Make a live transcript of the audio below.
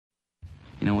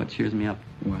You know what cheers me up?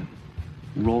 What?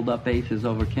 Rolled up aces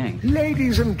over kings.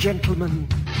 Ladies and gentlemen,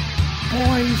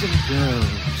 boys and girls.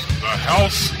 The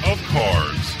House of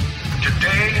Cards.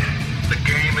 Today, the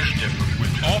game is different.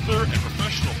 With author and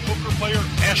professional poker player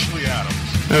Ashley Adams.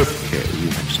 Okay,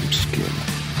 you have some skill.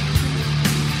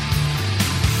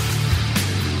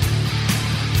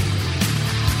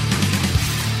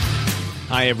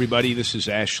 Hi, everybody. This is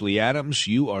Ashley Adams.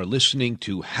 You are listening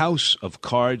to House of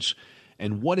Cards,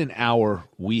 and what an hour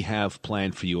we have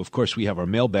planned for you. Of course, we have our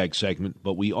mailbag segment,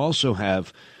 but we also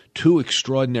have two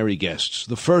extraordinary guests.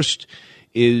 The first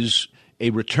is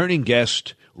a returning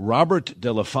guest, Robert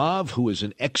de la Fave, who is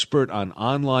an expert on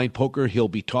online poker. He'll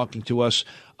be talking to us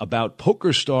about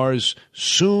PokerStars'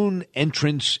 soon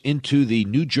entrance into the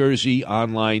New Jersey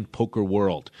online poker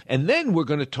world. And then we're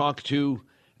going to talk to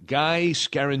Guy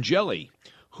Scarangelli,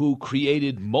 who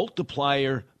created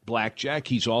Multiplier Blackjack.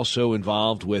 He's also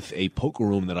involved with a poker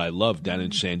room that I love down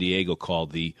in San Diego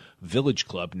called the Village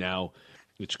Club. Now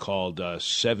it's called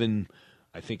 7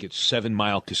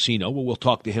 Mile Casino. Well, we'll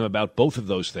talk to him about both of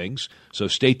those things. So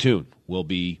stay tuned. We'll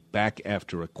be back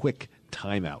after a quick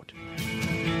timeout.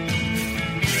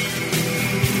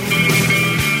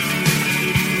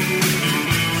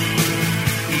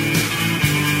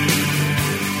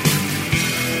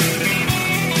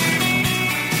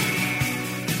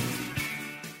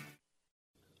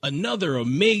 Another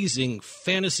amazing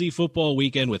fantasy football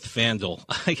weekend with FanDuel.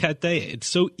 I gotta tell you, it's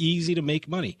so easy to make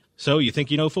money. So you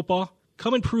think you know football?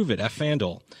 Come and prove it at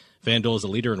FanDuel. FanDuel is a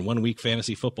leader in one-week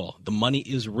fantasy football. The money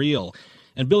is real.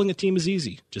 And building a team is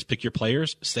easy. Just pick your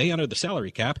players, stay under the salary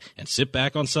cap, and sit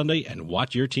back on Sunday and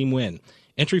watch your team win.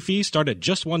 Entry fees start at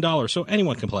just $1, so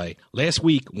anyone can play. Last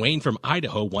week, Wayne from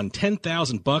Idaho won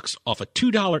 $10,000 off a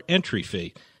 $2 entry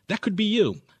fee. That could be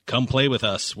you. Come play with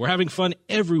us. We're having fun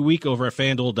every week over at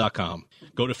FanDuel.com.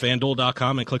 Go to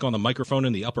FanDuel.com and click on the microphone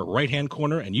in the upper right-hand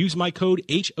corner and use my code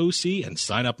HOC and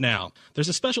sign up now. There's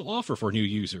a special offer for new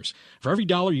users. For every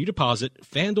 $1 you deposit,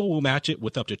 FanDuel will match it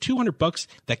with up to $200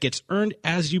 that gets earned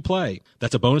as you play.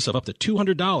 That's a bonus of up to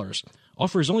 $200.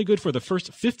 Offer is only good for the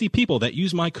first 50 people that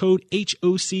use my code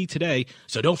HOC today,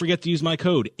 so don't forget to use my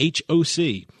code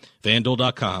HOC.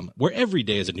 FanDuel.com, where every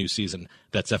day is a new season.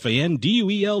 That's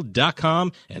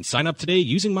FanDuel.com, and sign up today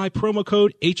using my promo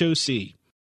code HOC.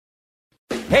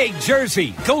 Hey,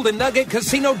 Jersey,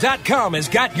 GoldenNuggetCasino.com has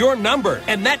got your number,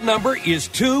 and that number is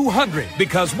 200,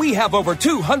 because we have over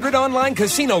 200 online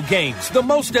casino games, the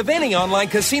most of any online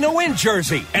casino in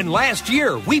Jersey. And last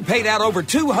year, we paid out over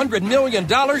 $200 million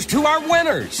to our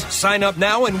winners. Sign up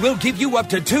now, and we'll give you up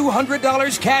to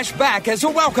 $200 cash back as a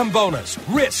welcome bonus.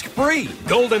 Risk-free.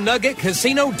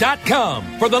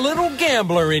 GoldenNuggetCasino.com for the little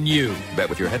gambler in you. Bet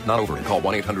with your head not over and call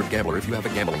 1-800-GAMBLER if you have a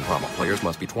gambling problem. Players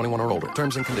must be 21 or older.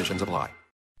 Terms and conditions apply.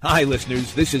 Hi,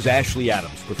 listeners. This is Ashley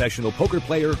Adams, professional poker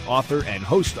player, author, and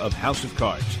host of House of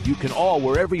Cards. You can all,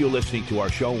 wherever you're listening to our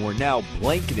show, we're now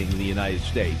blanketing the United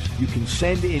States. You can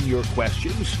send in your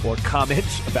questions or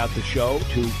comments about the show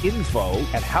to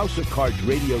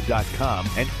info@houseofcardsradio.com.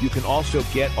 And you can also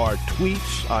get our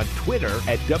tweets on Twitter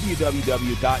at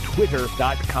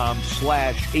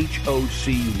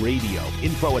www.twitter.com/HOC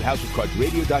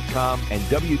info@houseofcardsradio.com and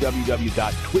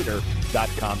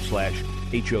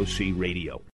www.twitter.com/HOC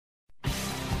Radio.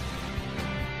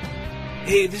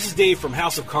 Hey, this is Dave from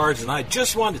House of Cards, and I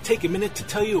just wanted to take a minute to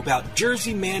tell you about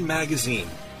Jersey Man Magazine.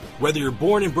 Whether you're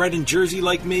born and bred in Jersey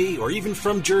like me, or even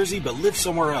from Jersey but live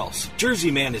somewhere else, Jersey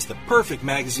Man is the perfect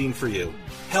magazine for you.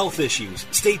 Health issues,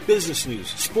 state business news,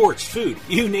 sports, food,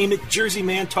 you name it, Jersey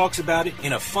Man talks about it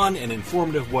in a fun and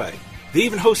informative way. They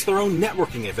even host their own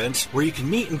networking events where you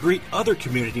can meet and greet other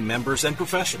community members and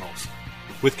professionals.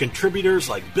 With contributors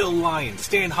like Bill Lyon,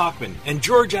 Stan Hochman, and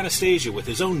George Anastasia with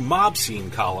his own mob scene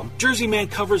column, Jersey Man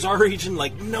covers our region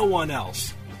like no one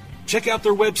else. Check out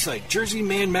their website,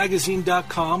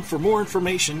 jerseymanmagazine.com, for more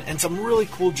information and some really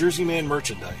cool Jersey Man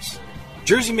merchandise.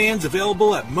 Jersey Man's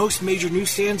available at most major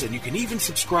newsstands, and you can even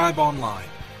subscribe online.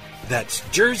 That's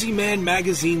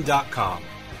jerseymanmagazine.com.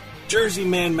 Jersey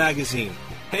Man Magazine.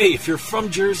 Hey, if you're from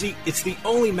Jersey, it's the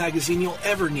only magazine you'll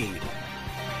ever need.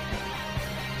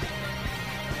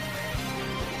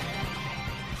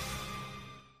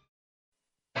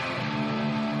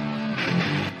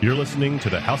 You're listening to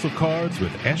the House of Cards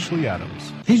with Ashley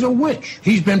Adams. He's a witch.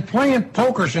 He's been playing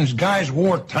poker since guys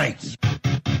wore tights.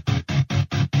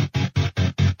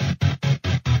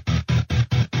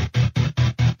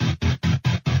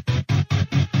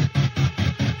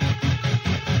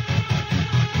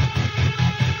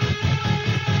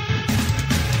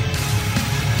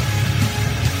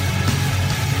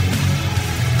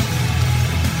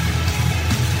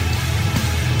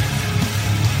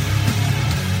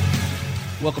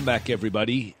 Welcome back,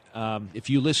 everybody.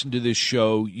 If you listen to this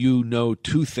show, you know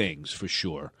two things for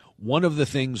sure. One of the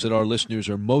things that our listeners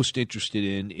are most interested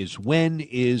in is when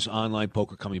is online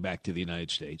poker coming back to the United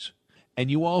States?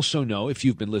 And you also know, if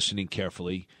you've been listening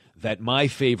carefully, that my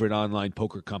favorite online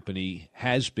poker company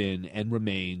has been and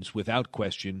remains, without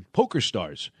question,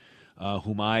 PokerStars,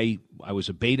 whom I was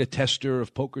a beta tester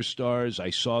of PokerStars.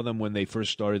 I saw them when they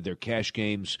first started their cash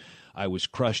games. I was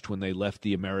crushed when they left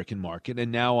the American market,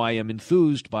 and now I am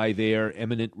enthused by their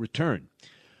imminent return.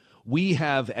 We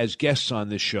have, as guests on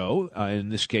this show, in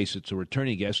this case it's a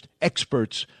returning guest,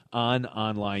 experts on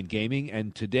online gaming,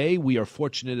 and today we are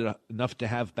fortunate enough to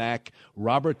have back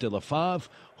Robert de la Fave,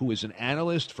 who is an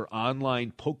analyst for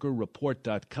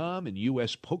OnlinePokerReport.com and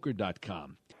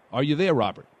USPoker.com. Are you there,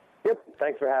 Robert? Yep,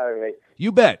 thanks for having me.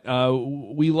 You bet.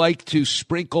 We like to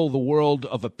sprinkle the world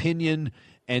of opinion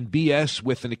and BS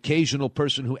with an occasional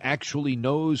person who actually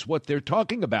knows what they're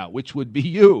talking about, which would be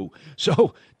you.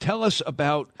 So tell us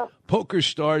about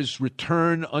PokerStars'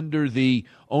 return under the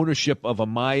ownership of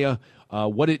Amaya,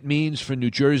 what it means for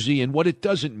New Jersey and what it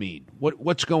doesn't mean.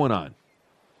 What's going on?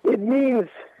 It means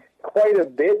quite a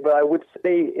bit, but I would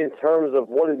say in terms of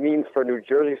what it means for New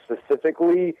Jersey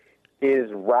specifically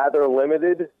is rather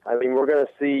limited. I mean, we're going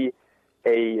to see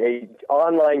a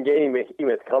online gaming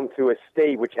behemoth come to a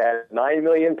state which has 9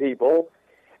 million people,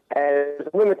 and there's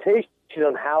a limitation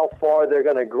on how far they're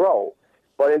going to grow.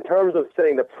 But in terms of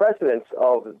setting the precedence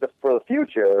for the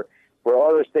future, where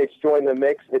other states join the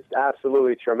mix, it's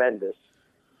absolutely tremendous.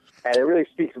 And it really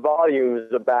speaks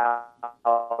volumes about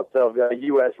the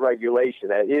U.S. regulation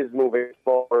that is moving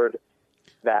forward,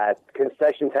 that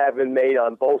concessions have been made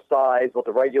on both sides, both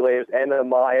the regulators and the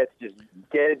Amaya, to just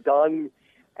get it done.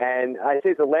 And I say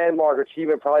it's a landmark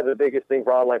achievement, probably the biggest thing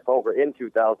for online poker in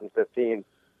 2015.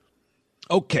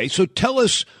 Okay, so tell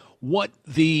us what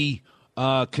the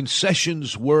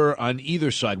concessions were on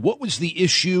either side. What was the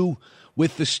issue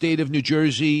with the state of New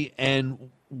Jersey,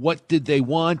 and what did they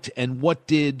want, and what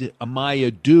did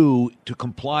Amaya do to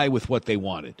comply with what they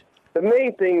wanted? The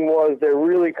main thing was there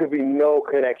really could be no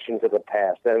connection to the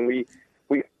past. And we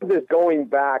did this going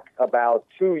back about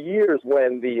 2 years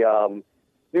when the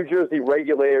New Jersey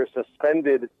regulators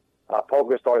suspended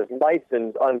PokerStars'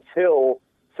 license until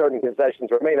certain concessions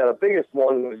were made. Now, the biggest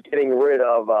one was getting rid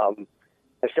of the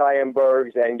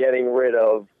Scheinbergs and getting rid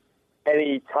of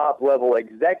any top-level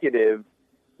executive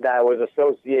that was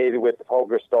associated with the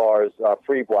PokerStars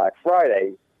Free Black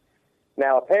Friday.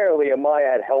 Now, apparently,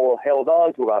 Amaya had held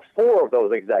on to about 4 of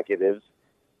those executives,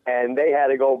 and they had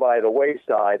to go by the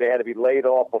wayside. They had to be laid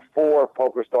off before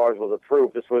PokerStars was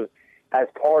approved. This was as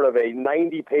part of a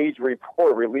 90-page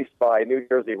report released by New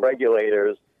Jersey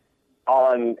regulators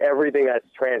on everything that's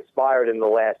transpired in the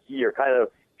last year, kind of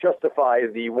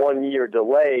justifies the 1-year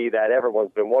delay that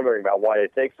everyone's been wondering about why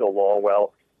it takes so long.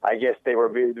 Well, I guess they were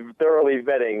thoroughly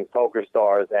vetting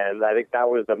PokerStars, and I think that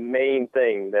was the main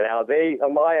thing. Now,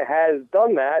 Amaya has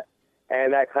done that,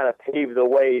 and that kind of paved the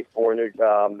way for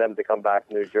them to come back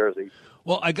to New Jersey.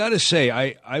 Well, I got to say,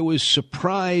 I was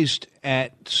surprised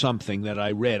at something that I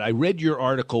read. I read your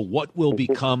article, What Will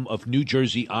Become of New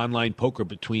Jersey Online Poker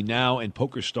Between Now and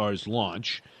PokerStars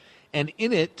Launch, and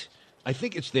in it, I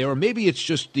think it's there, or maybe it's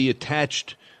just the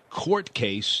attached court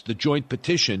case, the joint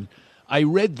petition. I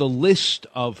read the list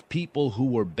of people who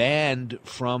were banned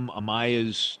from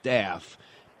Amaya's staff,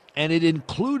 and it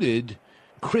included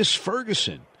Chris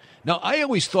Ferguson. Now, I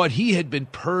always thought he had been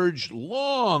purged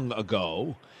long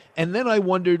ago, and then I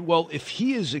wondered, well, if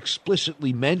he is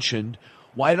explicitly mentioned,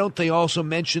 why don't they also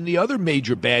mention the other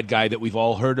major bad guy that we've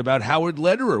all heard about, Howard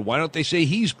Lederer? Why don't they say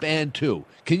he's banned too?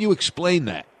 Can you explain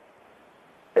that?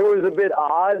 It was a bit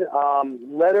odd.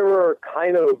 Lederer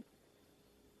kind of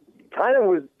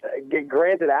was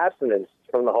granted abstinence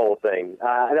from the whole thing.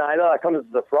 And I know that comes as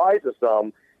a surprise to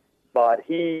some, but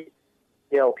he,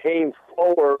 came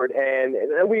forward, and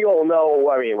we all know,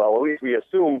 at least we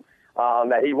assume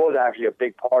that he was actually a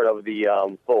big part of the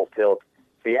Full Tilt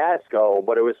fiasco,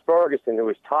 but it was Ferguson who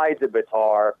was tied to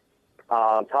Bitar,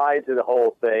 tied to the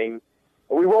whole thing.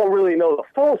 We won't really know the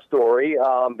full story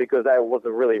because that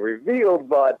wasn't really revealed,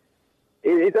 but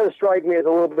it does strike me as a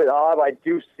little bit odd. I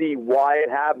do see why it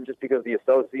happened, just because of the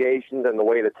associations and the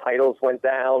way the titles went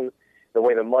down, the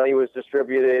way the money was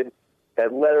distributed,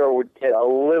 that Lederer would get a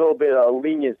little bit of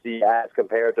leniency as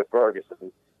compared to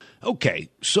Ferguson. Okay,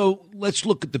 so let's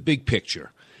look at the big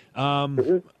picture.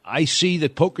 I see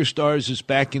that PokerStars is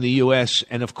back in the U.S.,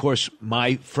 and of course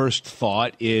my first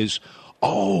thought is,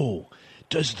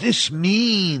 does this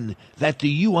mean that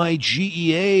the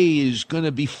UIGEA is going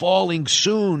to be falling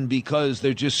soon because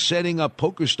they're just setting up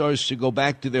PokerStars to go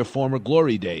back to their former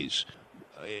glory days?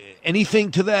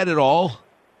 Anything to that at all?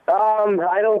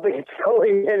 I don't think it's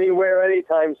going anywhere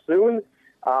anytime soon.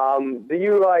 The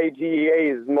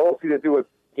UIGA is mostly to do with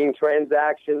banking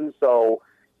transactions, so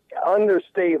under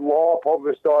state law,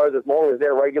 poker stars, as long as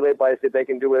they're regulated by the state, they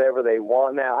can do whatever they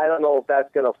want. Now, I don't know if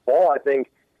that's going to fall. I think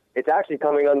it's actually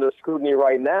coming under scrutiny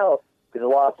right now. There's a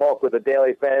lot of talk with the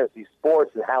daily fantasy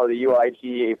sports and how the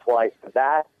UIGA applies to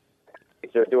that.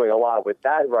 They're doing a lot with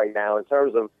that right now. In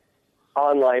terms of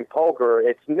online poker,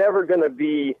 it's never going to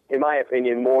be, in my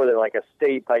opinion, more than like a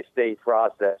state-by-state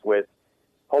process with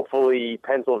hopefully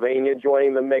Pennsylvania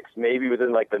joining the mix, maybe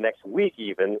within like the next week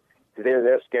even, because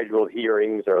they're scheduled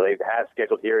hearings or they've had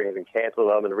scheduled hearings and canceled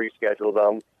them and rescheduled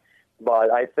them. But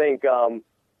I think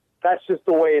that's just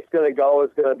the way it's going to go.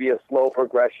 It's going to be a slow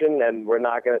progression, and we're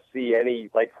not going to see any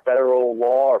like federal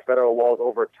law or federal laws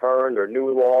overturned or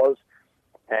new laws.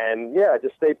 And yeah,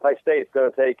 just state by state, it's going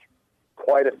to take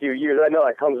quite a few years. I know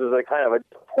that comes as a kind of a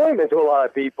disappointment to a lot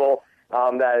of people,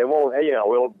 that it won't,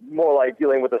 it'll more like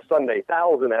dealing with the Sunday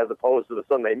 1,000 as opposed to the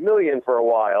Sunday million for a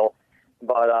while.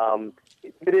 But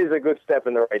it is a good step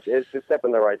in the right. It's a step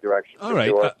in the right direction. All right,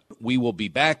 sure. We will be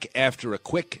back after a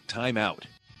quick timeout.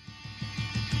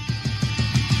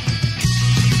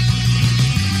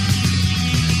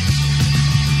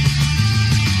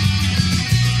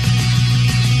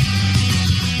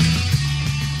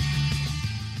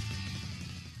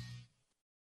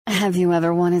 Have you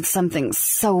ever wanted something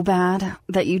so bad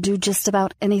that you do just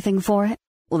about anything for it?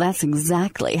 Well, that's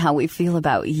exactly how we feel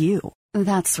about you.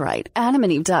 That's right.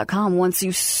 AdamandEve.com wants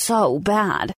you so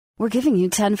bad. We're giving you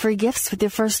 10 free gifts with your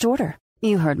first order.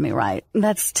 You heard me right.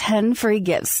 That's 10 free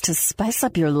gifts to spice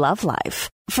up your love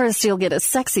life. First, you'll get a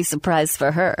sexy surprise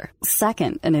for her.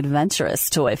 Second, an adventurous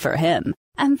toy for him.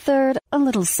 And third, a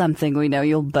little something we know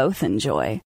you'll both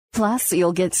enjoy. Plus,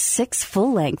 you'll get 6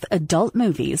 full-length adult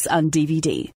movies on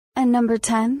DVD. And number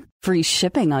 10, free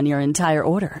shipping on your entire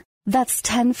order. That's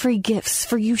 10 free gifts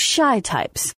for you shy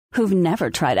types who've never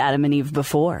tried Adam and Eve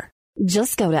before.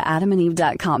 Just go to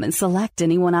AdamandEve.com and select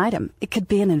any one item. It could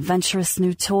be an adventurous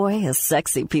new toy, a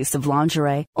sexy piece of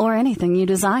lingerie, or anything you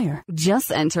desire.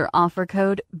 Just enter offer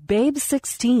code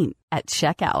BABE16 at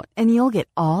checkout, and you'll get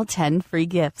all 10 free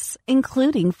gifts,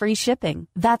 including free shipping.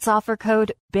 That's offer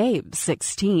code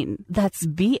BABE16. That's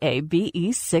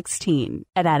BABE 16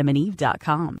 at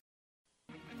AdamandEve.com.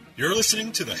 You're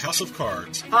listening to the House of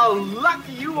Cards. How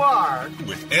lucky you are!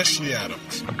 With Ashley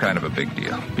Adams. I'm kind of a big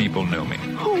deal. People know me.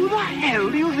 Who the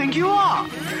hell do you think you are?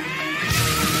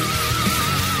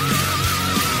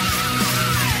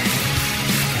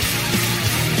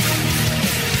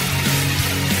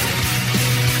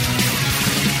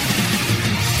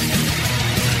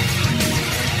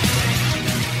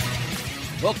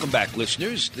 Welcome back,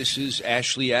 listeners. This is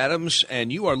Ashley Adams,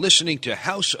 and you are listening to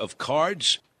House of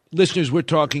Cards. Listeners, we're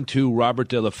talking to Robert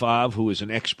De La Fave, who is an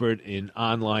expert in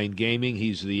online gaming.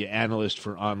 He's the analyst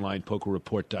for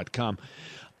OnlinePokerReport.com.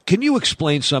 Can you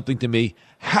explain something to me?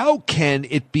 How can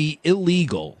it be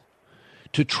illegal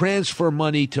to transfer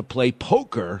money to play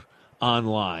poker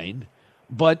online,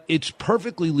 but it's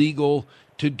perfectly legal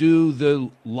to do the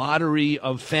lottery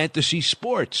of fantasy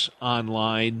sports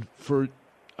online for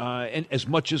and as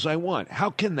much as I want? How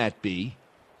can that be?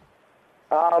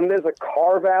 There's a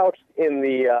carve-out in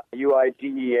the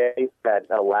UIGEA that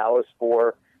allows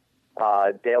for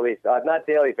not daily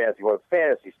fantasy, but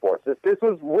fantasy sports. This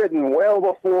was written well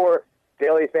before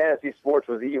daily fantasy sports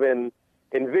was even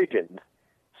envisioned.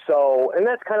 So, and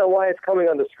that's kind of why it's coming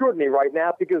under scrutiny right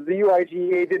now, because the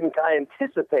UIGEA didn't kind of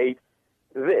anticipate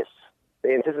this.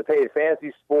 They anticipated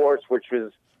fantasy sports, which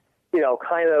was,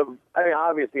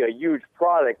 obviously a huge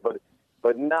product,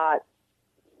 but not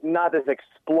this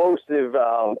explosive,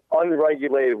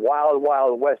 unregulated,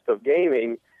 wild west of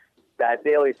gaming that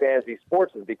daily fantasy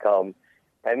sports has become.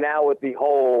 And now with the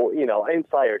whole,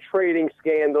 insider trading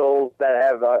scandals that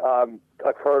have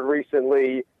occurred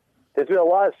recently, there's been a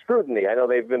lot of scrutiny. I know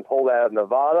they've been pulled out of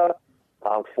Nevada.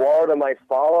 Florida might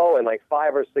follow, and like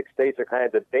 5 or 6 states are kind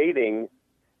of debating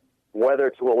whether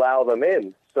to allow them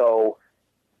in. So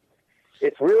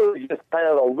it's really just kind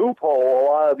of a loophole a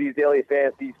lot of these daily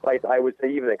fantasy sites, I would say,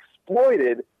 even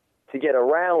exploited to get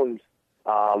around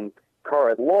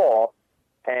current law,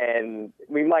 and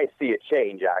we might see a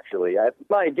change, actually.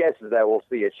 My guess is that we'll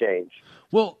see a change.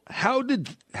 Well, how did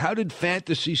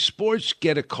fantasy sports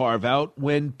get a carve-out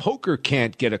when poker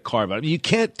can't get a carve-out? I mean, you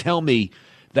can't tell me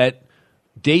that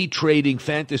day trading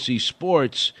fantasy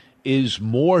sports is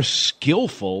more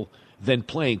skillful than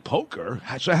playing poker.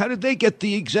 So how did they get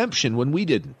the exemption when we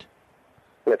didn't?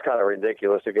 It's kind of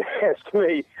ridiculous if you ask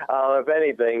me. If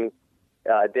anything,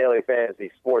 daily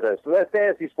fantasy sports. And so that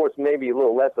fantasy sports maybe a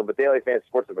little less so, but daily fantasy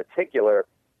sports in particular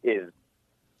is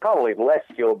probably less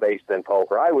skill-based than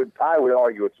poker. I would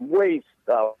argue it's way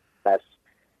less.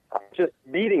 Just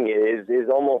beating it is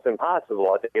almost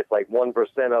impossible. I think it's like 1%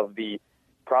 of the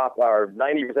or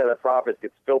 90% of the profits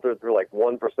gets filtered through like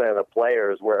 1% of the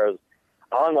players, whereas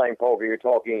online poker, you're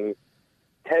talking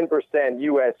 10%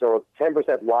 U.S. or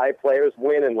 10% live players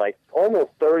win, and like almost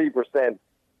 30%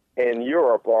 in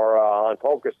Europe are on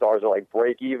PokerStars are like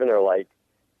break even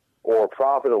or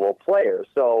profitable players.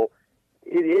 So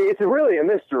it's really a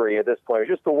mystery at this point. It's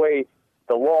just the way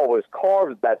the law was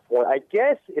carved at that point. I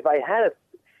guess if I had to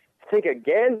take a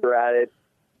gander at it,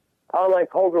 online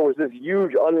poker was this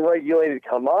huge unregulated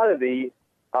commodity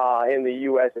in the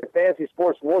U.S. and fantasy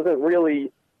sports wasn't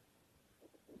really,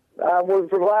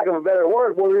 for lack of a better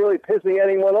word, wasn't really pissing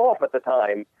anyone off at the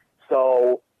time.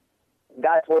 So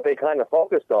that's what they kind of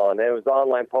focused on. And it was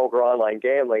online poker, online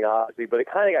gambling, obviously, but it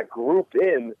kind of got grouped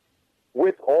in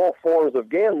with all forms of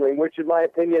gambling, which in my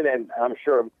opinion, and I'm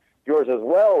sure yours as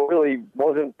well, really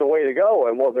wasn't the way to go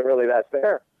and wasn't really that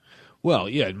fair. Well,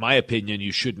 yeah, in my opinion,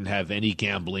 you shouldn't have any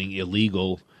gambling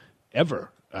illegal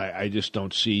ever. I just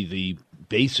don't see the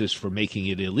basis for making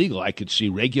it illegal. I could see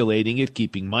regulating it,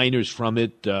 keeping minors from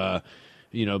it,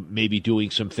 maybe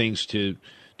doing some things to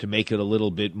make it a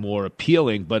little bit more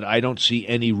appealing, but I don't see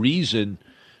any reason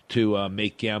to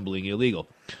make gambling illegal.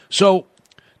 So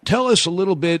tell us a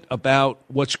little bit about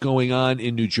what's going on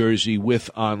in New Jersey with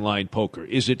online poker.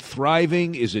 Is it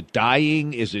thriving? Is it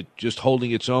dying? Is it just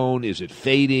holding its own? Is it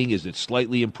fading? Is it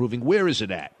slightly improving? Where is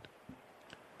it at?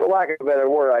 For lack of a better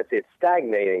word, I'd say it's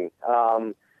stagnating.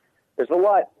 There's a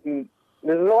lot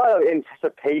of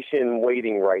anticipation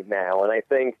waiting right now, and I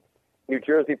think New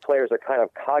Jersey players are kind of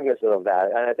cognizant of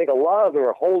that. And I think a lot of them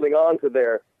are holding on to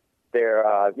their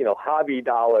hobby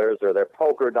dollars or their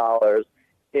poker dollars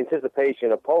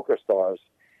anticipation of PokerStars.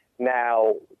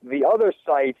 Now, the other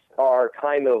sites are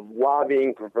kind of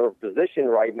lobbying for position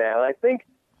right now, and I think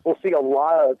we'll see a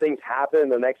lot of things happen in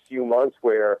the next few months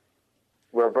where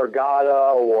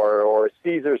Borgata or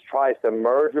Caesars tries to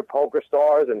merge with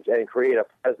PokerStars and create a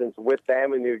presence with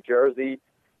them in New Jersey,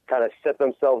 kind of set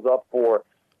themselves up for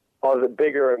other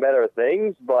bigger and better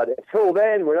things. But until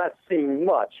then, we're not seeing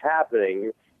much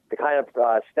happening. The kind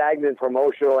of stagnant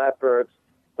promotional efforts,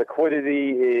 liquidity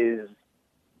is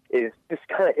just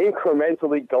kind of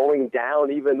incrementally going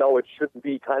down, even though it should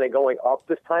be kind of going up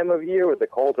this time of year with the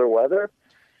colder weather.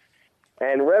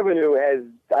 And revenue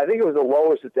I think it was the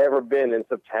lowest it's ever been in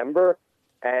September,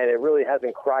 and it really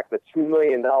hasn't cracked the $2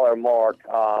 million mark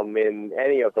in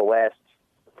any of the last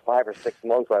 5 or 6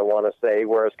 months, I want to say,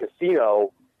 whereas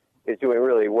casino is doing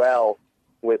really well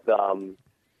with $10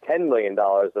 million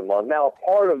a month. Now, a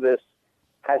part of this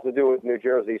has to do with New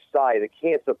Jersey's side. It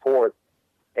can't support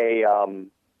a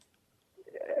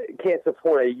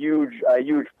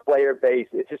huge player base.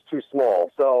 It's just too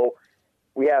small. So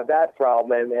we have that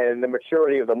problem, and the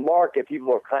maturity of the market.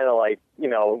 People are kind of like,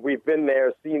 we've been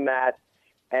there, seen that,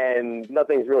 and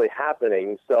nothing's really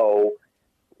happening. So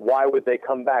why would they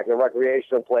come back? The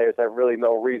recreational players have really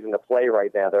no reason to play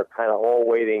right now. They're kind of all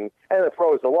waiting, and the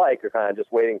pros alike are kind of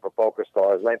just waiting for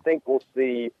PokerStars. And I think we'll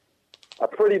see a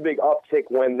pretty big uptick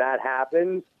when that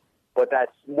happens, but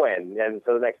that's when. And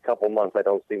for the next couple of months, I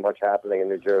don't see much happening in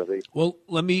New Jersey. Well,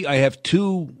 I have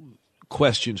two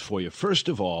questions for you. First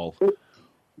of all,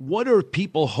 what are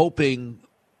people hoping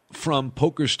from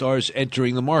PokerStars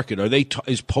entering the market?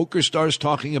 Is PokerStars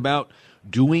talking about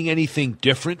doing anything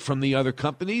different from the other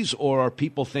companies, or are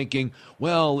people thinking,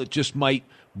 well, it just might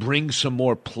bring some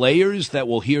more players that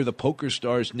will hear the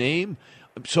PokerStars name?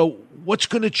 So what's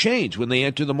going to change when they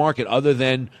enter the market other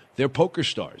than their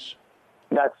PokerStars?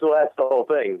 That's the whole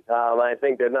thing. I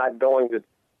think they're not going to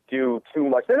do too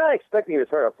much. They're not expecting to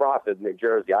turn a profit in New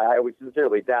Jersey. I would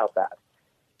sincerely doubt that.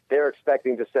 They're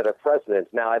expecting to set a precedent.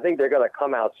 Now, I think they're going to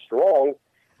come out strong,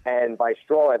 and by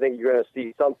strong, I think you're going to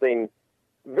see something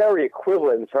very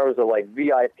equivalent in terms of like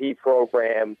VIP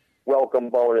program, welcome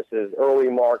bonuses, early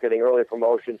marketing, early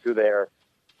promotion to their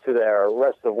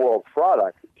rest of the world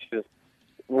product, which is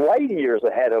light years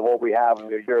ahead of what we have in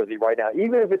New Jersey right now,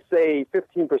 even if it's, say,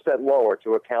 15% lower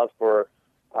to account for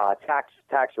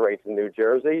tax rates in New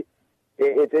Jersey.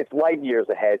 It's light years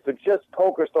ahead. So just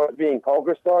PokerStars being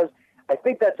PokerStars, I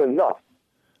think that's enough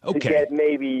to get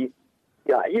maybe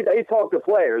you talk to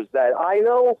players that I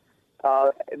know,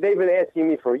 they've been asking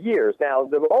me for years. Now,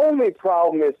 the only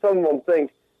problem is some of them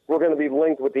think we're going to be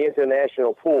linked with the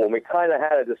international pool, and we kind of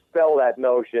had to dispel that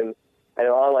notion. And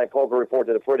Online Poker Report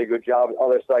did a pretty good job, and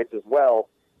other sites as well,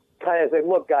 kind of say,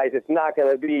 look, guys, it's not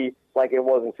going to be like it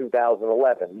was in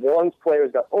 2011. Once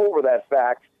players got over that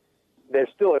fact, they're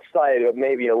still excited, but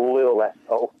maybe a little less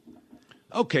so.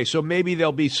 Okay, so maybe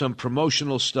there'll be some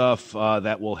promotional stuff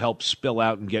that will help spill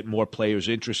out and get more players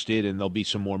interested, and there'll be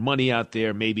some more money out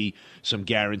there. Maybe some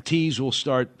guarantees will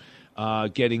start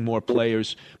getting more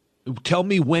players. Tell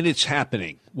me when it's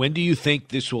happening. When do you think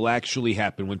this will actually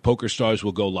happen, when PokerStars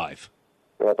will go live?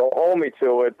 Well, don't hold me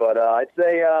to it, but I'd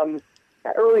say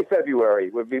early February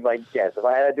would be my guess. If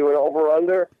I had to do an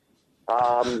over-under,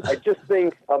 I just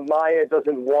think Amaya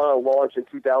doesn't want to launch in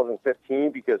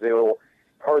 2015 because it will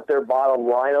hurt their bottom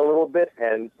line a little bit,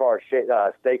 and as far as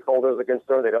stakeholders are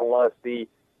concerned, they don't want to see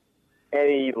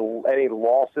any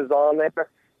losses on there.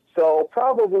 So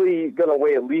probably going to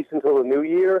wait at least until the new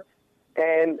year.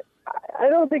 And I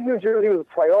don't think New Jersey was a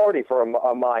priority for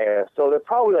Amaya, so they're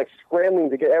probably like scrambling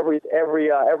to get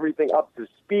everything up to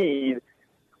speed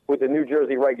with the New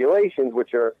Jersey regulations,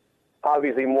 which are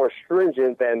obviously more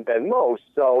stringent than most.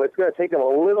 So it's going to take them a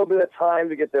little bit of time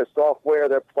to get their software,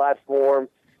 their platform,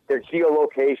 their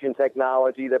geolocation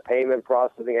technology, their payment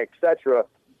processing, etc.,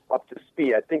 up to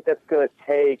speed. I think that's going to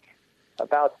take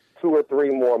about 2 or 3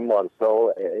 more months.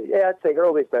 So, yeah, I'd say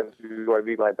early February would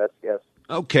be my best guess.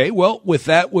 Okay, well, with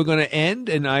that, we're going to end,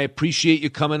 and I appreciate you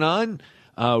coming on.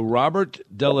 Robert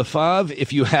Delafave,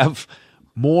 if you have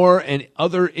more and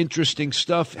other interesting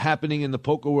stuff happening in the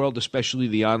poker world, especially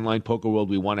the online poker world,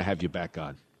 we want to have you back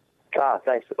on.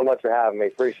 Thanks so much for having me.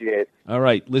 Appreciate it. All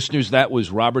right, listeners, that was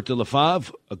Robert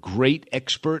Delafave, a great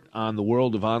expert on the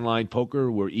world of online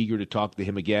poker. We're eager to talk to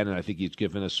him again, and I think he's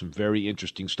given us some very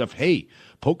interesting stuff. Hey,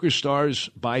 PokerStars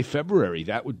by February.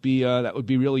 That would be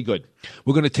really good.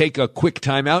 We're going to take a quick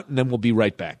timeout, and then we'll be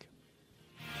right back.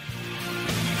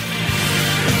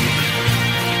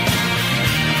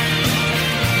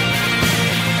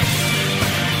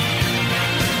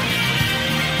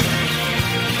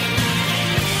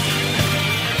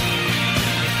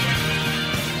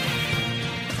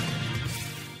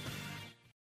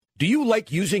 Do you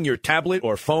like using your tablet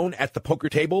or phone at the poker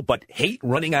table but hate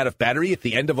running out of battery at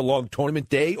the end of a long tournament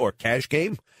day or cash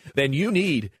game? Then you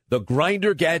need the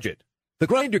Grindr Gadget. The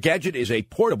Grindr Gadget is a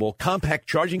portable, compact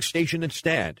charging station and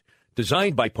stand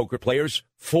designed by poker players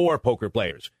for poker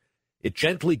players. It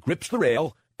gently grips the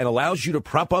rail and allows you to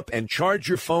prop up and charge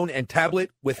your phone and tablet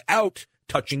without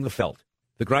touching the felt.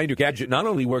 The Grindr Gadget not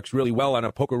only works really well on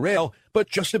a poker rail, but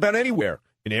just about anywhere.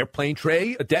 An airplane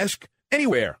tray, a desk,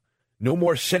 anywhere. No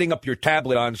more setting up your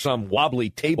tablet on some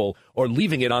wobbly table or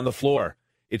leaving it on the floor.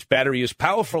 Its battery is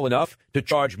powerful enough to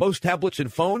charge most tablets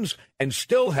and phones and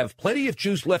still have plenty of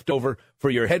juice left over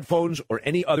for your headphones or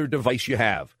any other device you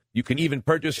have. You can even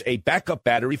purchase a backup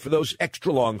battery for those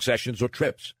extra long sessions or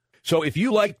trips. So if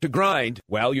you like to grind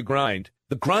while you grind,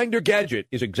 the Grindr Gadget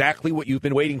is exactly what you've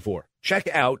been waiting for. Check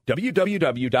out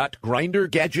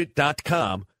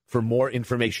www.grindergadget.com for more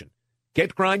information.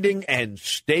 Get grinding and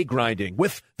stay grinding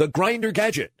with the Grindr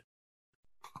Gadget.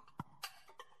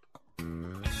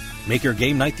 Make your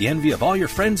game night the envy of all your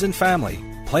friends and family.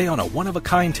 Play on a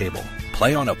one-of-a-kind table.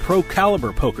 Play on a Pro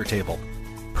Caliber poker table.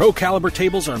 Pro Caliber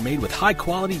tables are made with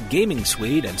high-quality gaming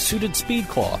suede and suited speed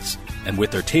cloths. And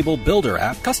with their Table Builder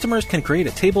app, customers can create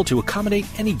a table to accommodate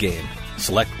any game.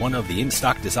 Select one of the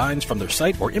in-stock designs from their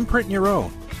site or imprint your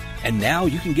own. And now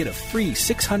you can get a free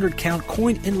 600-count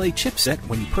coin inlay chipset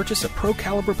when you purchase a Pro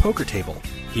Caliber poker table.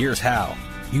 Here's how.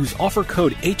 Use offer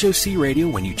code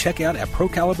HOCRadio when you check out at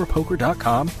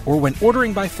ProCaliberPoker.com or when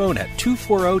ordering by phone at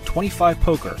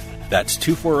 240-25-POKER. That's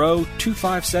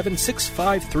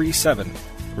 240-257-6537.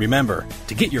 Remember,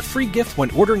 to get your free gift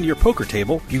when ordering your poker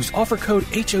table, use offer code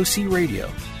HOCRadio.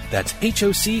 That's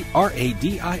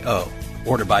HOCRADIO.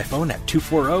 Order by phone at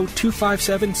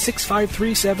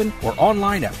 240-257-6537 or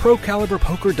online at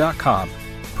ProCaliberPoker.com.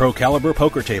 Pro Caliber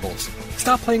Poker Tables.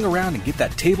 Stop playing around and get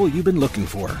that table you've been looking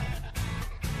for.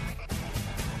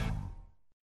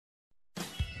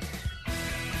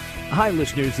 Hi,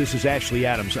 listeners. This is Ashley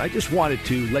Adams. I just wanted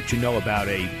to let you know about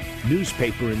a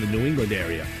newspaper in the New England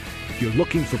area. If you're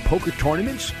looking for poker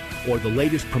tournaments or the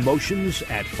latest promotions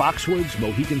at Foxwoods,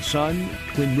 Mohegan Sun,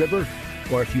 Twin River,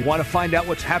 or if you want to find out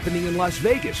what's happening in Las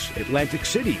Vegas, Atlantic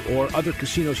City, or other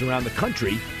casinos around the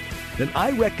country, then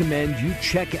I recommend you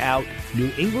check out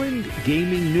New England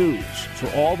Gaming News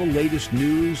for all the latest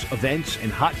news, events,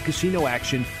 and hot casino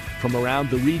action from around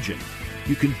the region.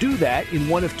 You can do that in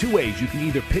one of two ways. You can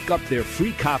either pick up their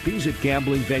free copies at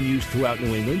gambling venues throughout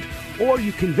New England, or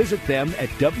you can visit them at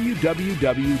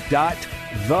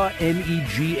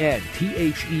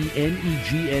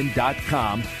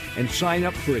www.thenegn.com and sign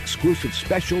up for exclusive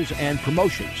specials and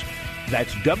promotions.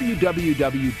 That's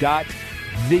www.thenegn.com.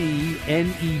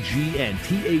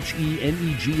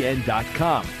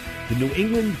 TheNEGN.com. The New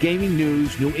England Gaming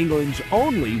News, New England's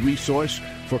only resource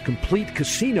for complete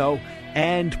casino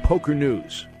and poker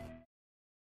news.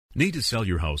 Need to sell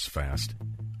your house fast?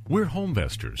 We're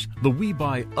Homevestors, the we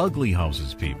buy ugly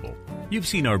houses people. You've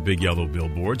seen our big yellow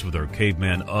billboards with our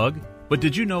caveman UGG, but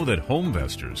did you know that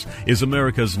Homevestors is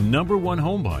America's #1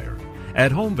 home buyer?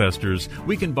 At Homevestors,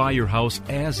 we can buy your house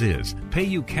as is, pay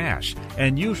you cash,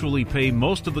 and usually pay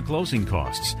most of the closing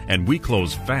costs, and we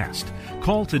close fast.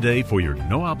 Call today for your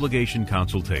no-obligation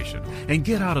consultation and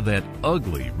get out of that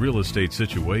ugly real estate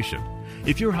situation.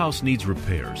 If your house needs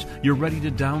repairs, you're ready to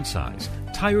downsize,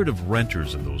 tired of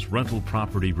renters and those rental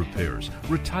property repairs,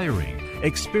 retiring,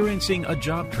 experiencing a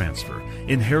job transfer,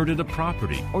 inherited a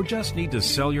property, or just need to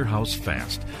sell your house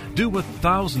fast, do what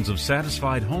thousands of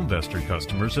satisfied Homevestor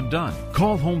customers have done.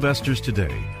 Call Homevestors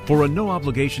today for a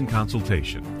no-obligation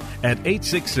consultation at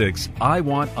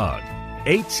 866-I-WANT-UGG.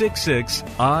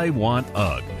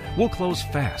 866-I-WANT-UGG. We'll close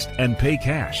fast and pay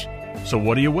cash. So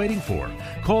what are you waiting for?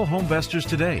 Call Homevestors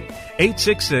today.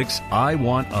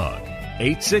 866-I-WANT-UGG.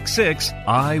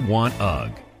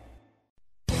 866-I-WANT-UGG.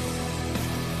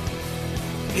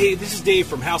 Hey, this is Dave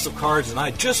from House of Cards, and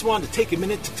I just wanted to take a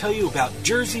minute to tell you about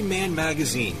Jersey Man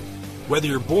Magazine. Whether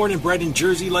you're born and bred in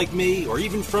Jersey like me, or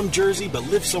even from Jersey but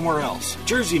live somewhere else,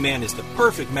 Jersey Man is the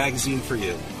perfect magazine for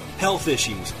you. Health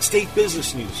issues, state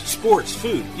business news, sports,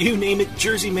 food, you name it,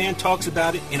 Jersey Man talks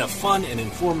about it in a fun and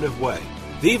informative way.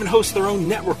 They even host their own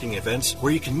networking events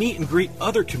where you can meet and greet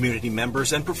other community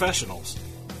members and professionals.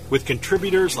 With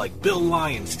contributors like Bill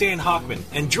Lyon, Stan Hochman,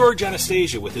 and George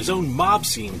Anastasia with his own mob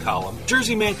scene column,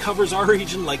 Jersey Man covers our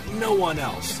region like no one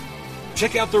else.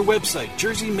 Check out their website,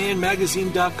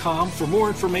 jerseymanmagazine.com, for more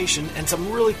information and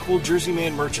some really cool Jersey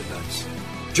Man merchandise.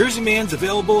 Jersey Man's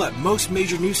available at most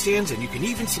major newsstands, and you can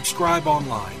even subscribe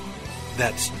online.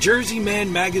 That's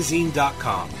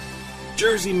jerseymanmagazine.com.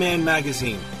 Jersey Man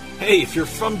Magazine. Hey, if you're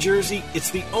from Jersey,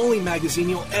 it's the only magazine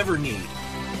you'll ever need.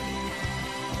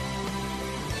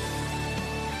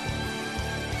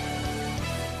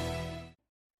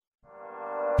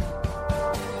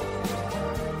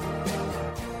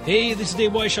 Hey, this is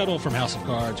Dave Weishuttle from House of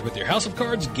Cards with your House of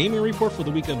Cards gaming report for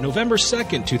the week of November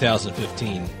 2nd,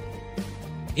 2015.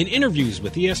 In interviews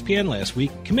with ESPN last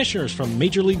week, commissioners from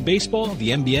Major League Baseball,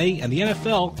 the NBA, and the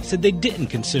NFL said they didn't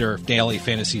consider daily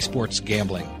fantasy sports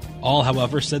gambling. All,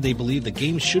 however, said they believe the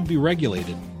game should be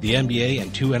regulated. The NBA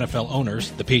and 2 NFL owners,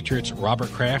 the Patriots'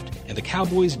 Robert Kraft and the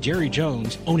Cowboys' Jerry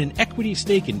Jones, own an equity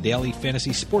stake in daily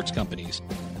fantasy sports companies.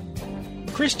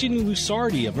 Christian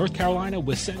Lusardi of North Carolina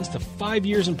was sentenced to 5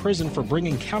 years in prison for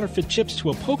bringing counterfeit chips to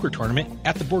a poker tournament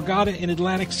at the Borgata in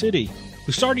Atlantic City.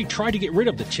 Lusardi tried to get rid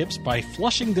of the chips by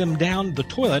flushing them down the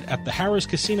toilet at the Harrah's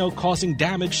Casino, causing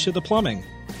damage to the plumbing.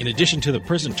 In addition to the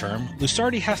prison term,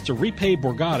 Lusardi has to repay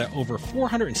Borgata over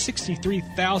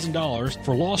 $463,000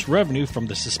 for lost revenue from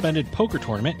the suspended poker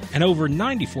tournament and over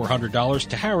 $9,400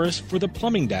 to Harrah's for the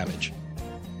plumbing damage.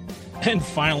 And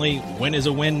finally, when is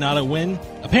a win not a win?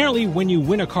 Apparently, when you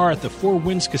win a car at the Four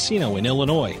Winds Casino in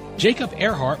Illinois. Jacob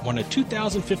Earhart won a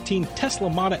 2015 Tesla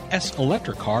Model S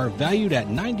electric car valued at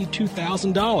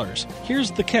 $92,000.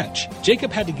 Here's the catch.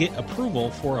 Jacob had to get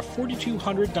approval for a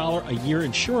 $4,200 a year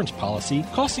insurance policy,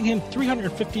 costing him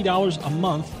 $350 a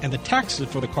month, and the taxes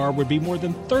for the car would be more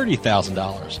than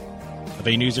 $30,000. Have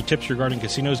any news or tips regarding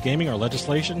casinos, gaming, or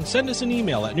legislation? Send us an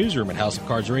email at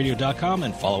newsroom@houseofcardsradio.com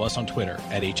and follow us on Twitter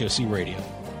 @HOC Radio.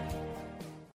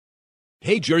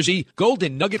 Hey, Jersey,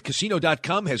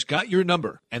 GoldenNuggetCasino.com has got your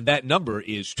number, and that number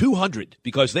is 200,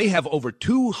 because they have over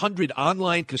 200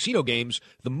 online casino games,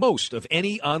 the most of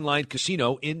any online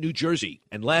casino in New Jersey.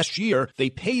 And last year, they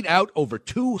paid out over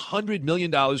 $200 million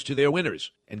to their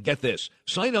winners. And get this,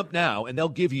 sign up now and they'll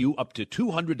give you up to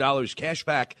 $200 cash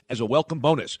back as a welcome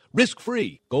bonus.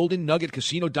 Risk-free,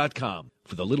 GoldenNuggetCasino.com.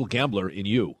 For the little gambler in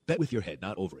you. Bet with your head,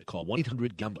 not over it. Call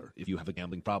 1-800-GAMBLER if you have a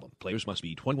gambling problem. Players must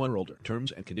be 21 or older.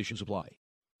 Terms and conditions apply.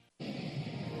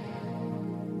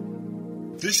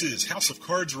 This is House of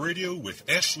Cards Radio with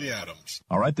Ashley Adams.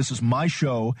 All right, this is my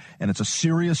show, and it's a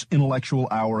serious intellectual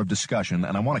hour of discussion,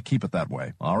 and I want to keep it that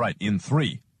way. All right, in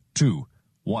 3, 2,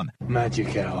 1.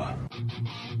 Magic Hour.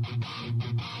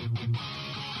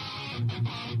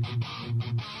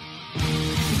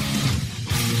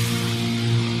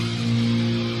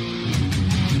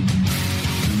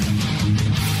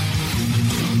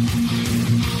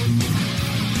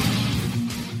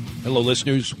 Hello,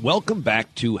 listeners. Welcome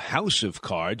back to House of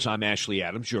Cards. I'm Ashley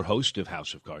Adams, your host of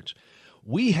House of Cards.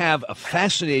 We have a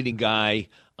fascinating guy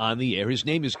on the air. His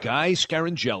name is Guy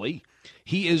Scarangelli.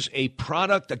 He is a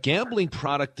gambling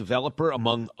product developer,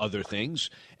 among other things,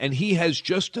 and he has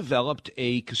just developed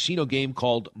a casino game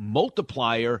called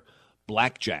Multiplier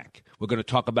Blackjack. We're going to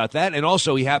talk about that, and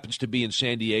also he happens to be in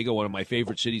San Diego, one of my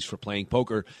favorite cities for playing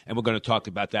poker, and we're going to talk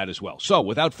about that as well. So,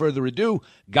 without further ado,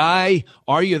 Guy,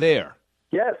 are you there?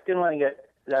 Yes, good morning,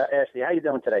 Ashley. How you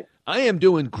doing today? I am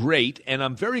doing great, and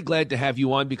I'm very glad to have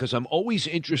you on because I'm always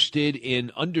interested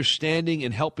in understanding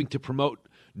and helping to promote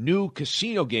new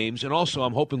casino games, and also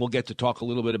I'm hoping we'll get to talk a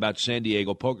little bit about San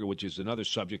Diego poker, which is another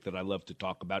subject that I love to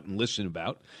talk about and listen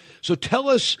about. So tell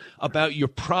us about your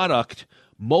product,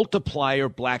 Multiplier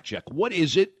Blackjack. What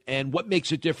is it, and what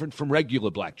makes it different from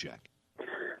regular blackjack?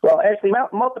 Well, actually,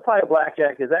 Multiplier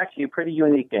Blackjack is actually a pretty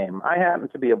unique game. I happen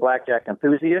to be a blackjack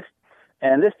enthusiast,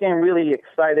 and this game really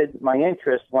excited my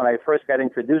interest when I first got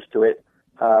introduced to it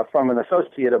from an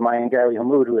associate of mine, Gary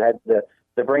Hamoud, who had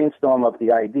the brainstorm of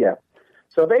the idea.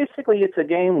 So basically, it's a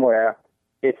game where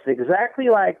it's exactly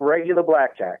like regular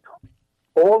blackjack.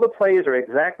 All the plays are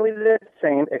exactly the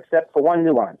same, except for one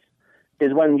nuance,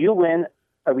 is when you win,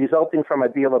 resulting from a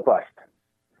deal or bust.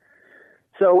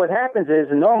 So what happens is,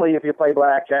 normally if you play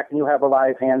blackjack and you have a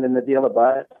live hand in the deal or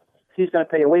bust, he's going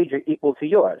to pay a wager equal to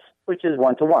yours, which is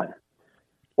 1-to-1.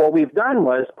 What we've done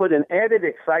was put an added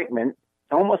excitement,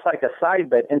 almost like a side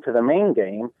bet, into the main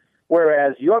game,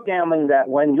 whereas you're gambling that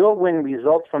when your win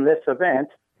results from this event,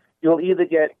 you'll either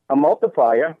get a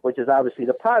multiplier, which is obviously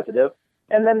the positive,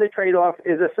 and then the trade-off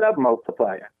is a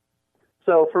sub-multiplier.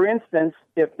 So, for instance,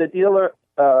 if the dealer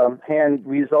hand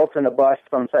results in a bust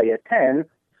from, say, a 10,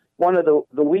 one of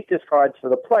the weakest cards for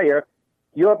the player,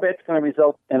 your bet's going to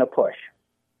result in a push.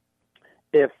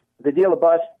 If the dealer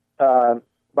busts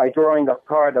by drawing a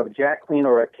card of Jack, Queen,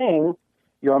 or a King,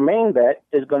 your main bet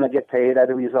is going to get paid as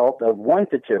a result of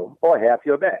 1-to-2, or half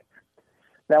your bet.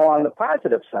 Now, on the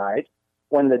positive side,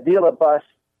 when the dealer busts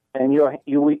and your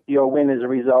win is a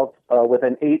result with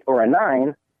an 8 or a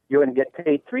 9, you're going to get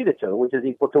paid 3-2, which is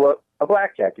equal to a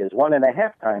blackjack, is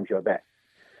 1.5 times your bet.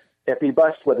 If he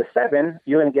busts with a 7,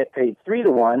 you're going to get paid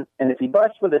 3-1, and if he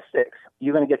busts with a 6,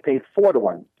 you're going to get paid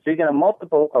 4-1. So you're going to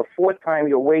multiple of 4 times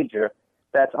your wager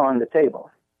that's on the table.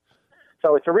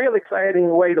 So it's a real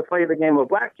exciting way to play the game of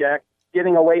blackjack,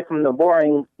 getting away from the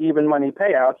boring even money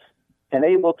payouts and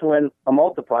able to win a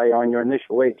multiplier on your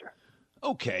initial wager.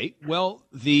 Okay, well,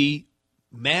 the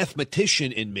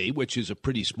mathematician in me, which is a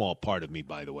pretty small part of me,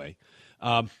 by the way,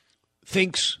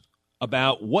 thinks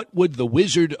about what would the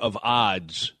Wizard of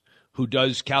Odds, who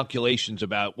does calculations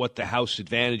about what the house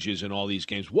advantage is in all these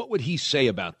games, what would he say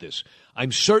about this?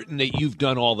 I'm certain that you've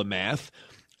done all the math.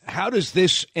 How does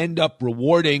this end up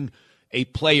rewarding a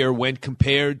player when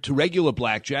compared to regular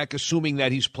blackjack, assuming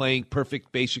that he's playing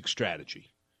perfect basic strategy?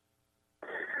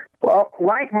 Well,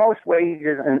 like most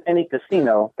wagers in any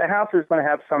casino, the house is going to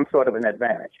have some sort of an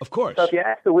advantage. Of course. So if you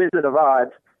ask the Wizard of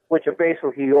Odds, which are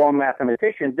basically all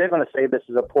mathematicians, they're going to say this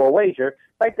is a poor wager,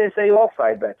 like they say all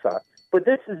side bets are. But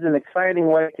this is an exciting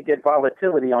way to get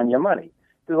volatility on your money.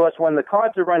 Because when the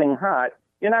cards are running hot,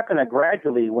 you're not going to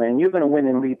gradually win. You're going to win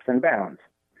in leaps and bounds.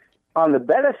 On the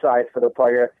better side for the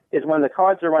player is when the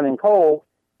cards are running cold,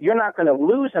 you're not going to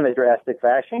lose in a drastic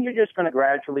fashion. You're just going to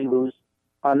gradually lose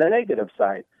on the negative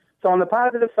side. So on the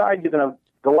positive side, you're going to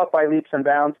go up by leaps and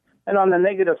bounds. And on the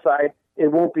negative side,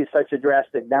 it won't be such a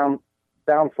drastic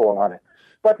downfall on it.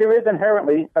 But there is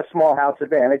inherently a small house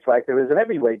advantage like there is in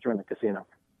every wager in the casino.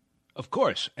 Of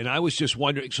course. And I was just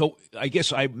wondering, so I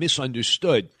guess I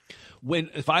misunderstood.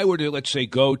 If I were to, let's say,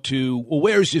 go to, well,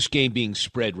 where is this game being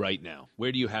spread right now?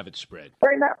 Where do you have it spread?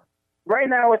 Right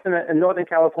now it's in a Northern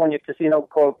California casino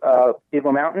called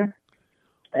Eagle Mountain,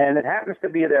 and it happens to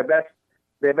be their best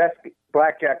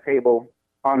blackjack table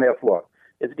on their floor.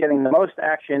 It's getting the most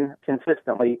action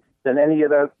consistently than any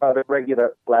of the other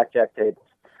regular blackjack tables.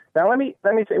 Now, let me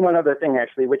say one other thing,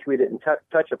 actually, which we didn't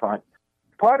touch upon.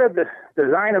 Part of the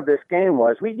design of this game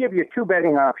was we give you 2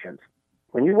 betting options.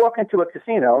 When you walk into a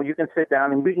casino, you can sit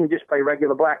down and we can just play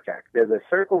regular blackjack. There's a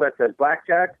circle that says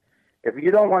blackjack. If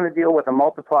you don't want to deal with a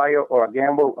multiplier or a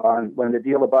gamble on when the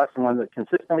dealer busts and when they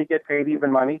consistently get paid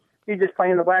even money, you just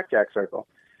play in the blackjack circle.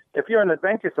 If you're an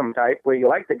adventuresome type where you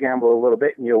like to gamble a little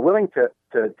bit and you're willing to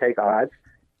take odds,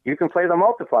 you can play the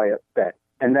multiplier bet.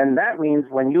 And then that means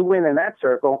when you win in that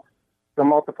circle, the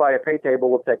multiplier pay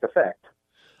table will take effect.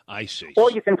 I see.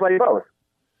 Or you can play both.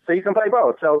 So you can play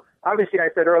both. So obviously I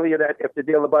said earlier that if the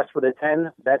dealer busts with a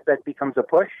 10, that bet becomes a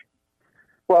push.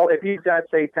 Well, if you've got,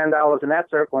 say, $10 in that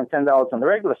circle and $10 in the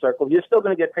regular circle, you're still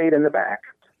going to get paid in the back.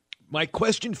 My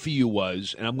question for you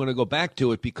was, and I'm going to go back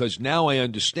to it because now I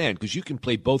understand, because you can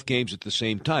play both games at the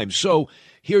same time. So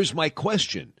here's my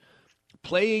question.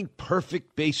 Playing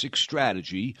perfect basic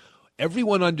strategy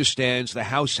everyone understands the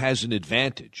house has an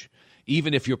advantage,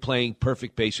 even if you're playing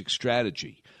perfect basic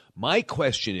strategy. My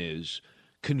question is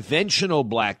conventional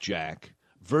blackjack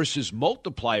versus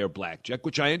multiplier blackjack,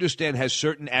 which I understand has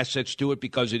certain assets to it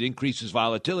because it increases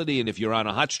volatility, and if you're on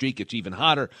a hot streak, it's even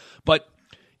hotter. But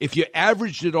if you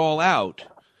averaged it all out,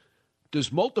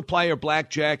 does multiplier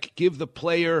blackjack give the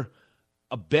player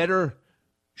a better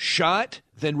shot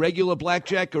than regular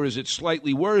blackjack, or is it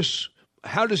slightly worse?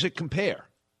 How does it compare?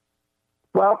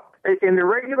 Well, in the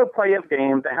regular play-up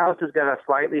game, the house has got a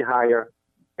slightly higher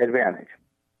advantage,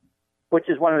 which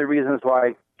is one of the reasons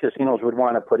why casinos would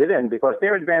want to put it in, because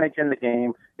their advantage in the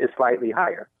game is slightly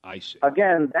higher. I see.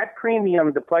 Again, that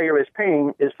premium the player is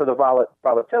paying is for the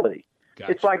volatility.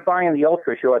 Gotcha. It's like buying the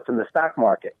ultra shorts in the stock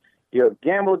market. Your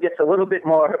gamble gets a little bit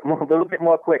more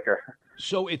quicker.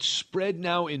 So it's spread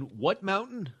now in what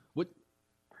mountain? What?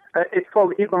 It's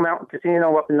called Eagle Mountain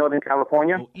Casino up in Northern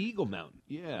California. Oh, Eagle Mountain,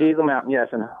 yeah. Eagle Mountain, yes.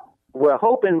 And we're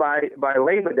hoping by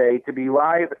Labor Day to be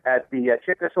live at the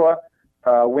Chickasaw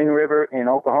Wind River in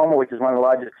Oklahoma, which is one of the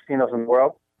largest casinos in the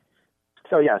world.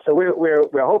 So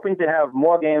we're hoping to have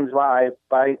more games live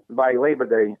by Labor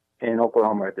Day in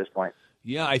Oklahoma at this point.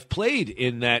 Yeah, I've played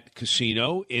in that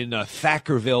casino in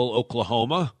Thackerville,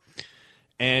 Oklahoma,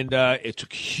 and it's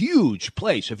a huge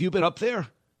place. Have you been up there?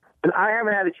 And I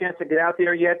haven't had a chance to get out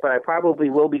there yet, but I probably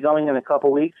will be going in a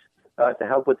couple weeks to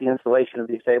help with the installation of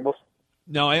these tables.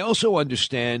 Now, I also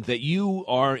understand that you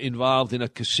are involved in a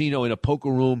casino, in a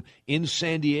poker room in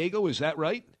San Diego. Is that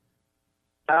right?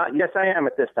 Yes, I am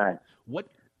at this time.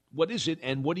 What is it,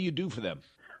 and what do you do for them?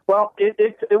 Well,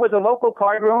 it was a local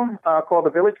card room called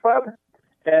the Village Club,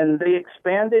 and they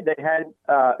expanded. They had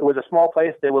it was a small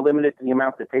place. They were limited to the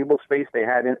amount of table space they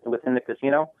had within the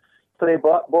casino. So they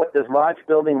bought this large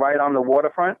building right on the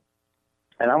waterfront,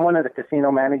 and I'm one of the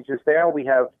casino managers there. We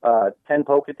have 10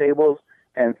 poker tables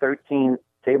and 13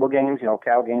 table games.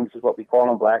 Cow games is what we call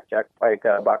them, blackjack, like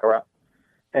baccarat.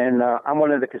 And I'm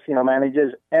one of the casino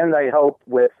managers, and I help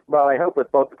with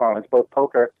both departments, both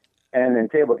poker and in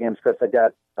table games, because I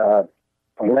got a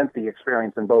lengthy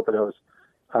experience in both of those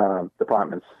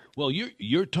departments. Well,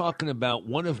 you're talking about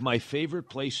one of my favorite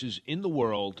places in the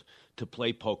world to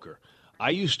play poker. I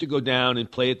used to go down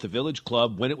and play at the Village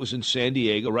Club when it was in San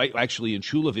Diego, right? Actually in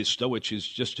Chula Vista, which is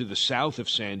just to the south of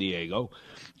San Diego.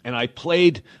 And I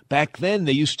played back then.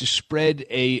 They used to spread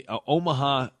a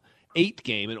Omaha 8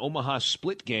 game, an Omaha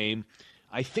split game.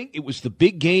 I think it was the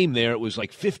big game there. It was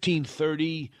like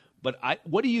 15-30. But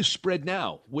what do you spread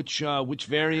now? Which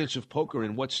variants of poker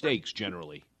and what stakes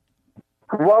generally?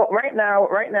 Well, right now,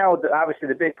 obviously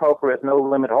the big poker is no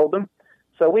limit hold'em.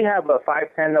 So we have a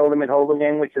 5-10 no limit hold'em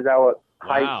game, which is our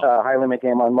high limit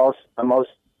game on most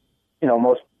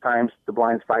times the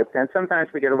blind's 5-10. Sometimes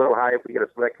we get a little high if we get a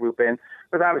select group in,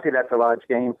 but obviously that's a large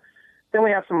game. Then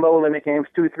we have some low limit games,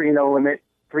 2-3 no limit,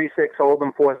 3-6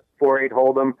 hold'em, 4-8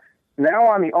 hold'em. Now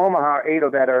on the Omaha 8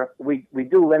 or better, we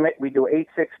do limit. We do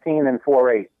 8-16 and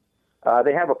 4-8.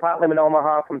 They have a pot limit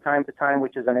Omaha from time to time,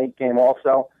 which is an 8 game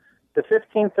also. The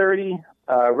 15-30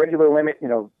 regular limit,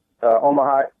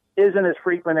 Omaha isn't as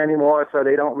frequent anymore, so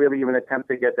they don't really even attempt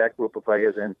to get that group of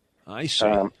players in. I see.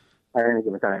 At any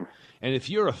given time. And if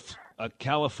you're a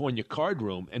California card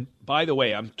room, and by the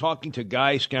way, I'm talking to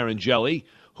Guy Scarangelli,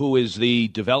 who is the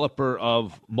developer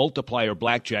of Multiplier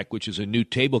Blackjack, which is a new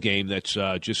table game that's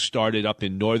just started up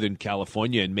in Northern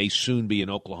California and may soon be in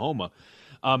Oklahoma.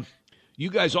 You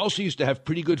guys also used to have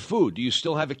pretty good food. Do you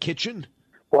still have a kitchen?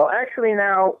 Well, actually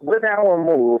now, with our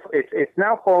move, it's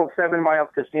now called 7 Mile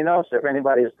Casino, so if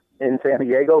anybody's in San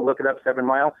Diego, look it up, 7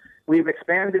 Mile. We've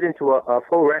expanded into a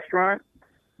full restaurant,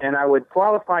 and I would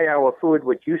qualify our food,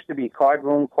 which used to be card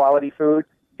room quality food,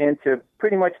 into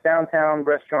pretty much downtown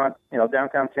restaurant,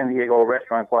 downtown San Diego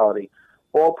restaurant quality.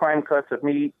 All prime cuts of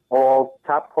meat, all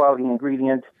top quality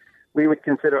ingredients. We would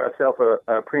consider ourselves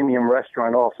a premium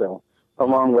restaurant also,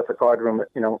 along with a card room,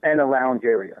 and a lounge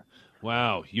area.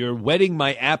 Wow, you're whetting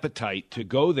my appetite to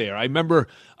go there. I remember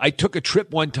I took a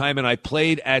trip one time and I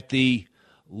played at the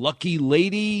Lucky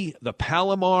Lady, the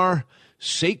Palomar,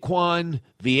 Saquon,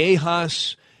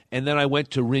 Viejas, and then I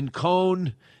went to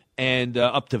Rincon and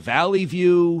up to Valley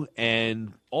View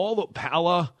and all the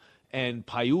Pala and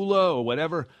Paiula or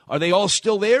whatever. Are they all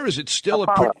still there? Is it still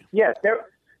Yes,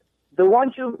 the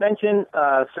ones you mentioned,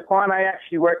 Saquon, I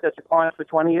actually worked at Saquon for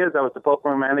 20 years. I was the poker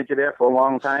room manager there for a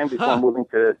long time before moving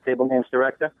to table games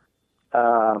director.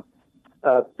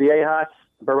 Viejas,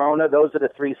 Verona, those are the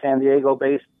 3 San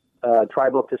Diego-based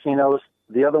tribal casinos.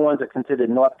 The other ones are considered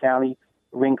North County,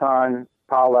 Rincon,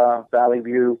 Pala, Valley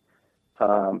View,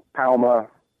 Palma,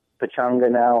 Pechanga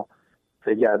now.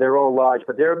 So, yeah, they're all large,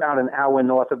 but they're about an hour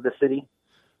north of the city.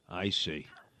 I see.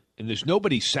 And there's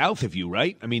nobody south of you,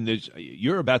 right? I mean,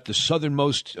 you're about the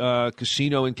southernmost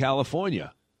casino in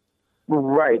California.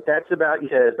 Right. That's about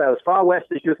as far west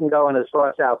as you can go and as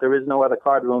far south. There is no other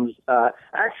card rooms.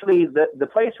 Actually, the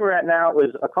place we're at now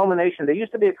is a culmination. There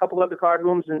used to be a couple other card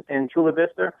rooms in Chula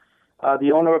Vista.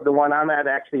 The owner of the one I'm at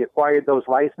actually acquired those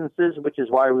licenses, which is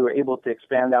why we were able to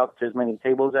expand out to as many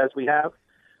tables as we have.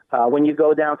 When you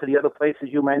go down to the other places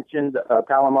you mentioned,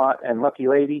 Palomar and Lucky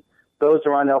Lady, those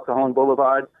are on El Cajon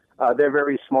Boulevard. They're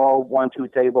very small,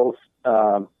 1-2 tables.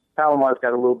 Palomar's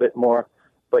got a little bit more.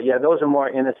 But, yeah, those are more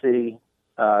inner-city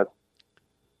card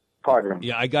rooms.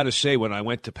 Yeah, I got to say, when I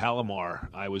went to Palomar,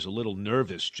 I was a little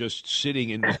nervous just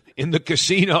sitting in the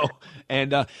casino.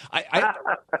 And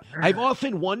I've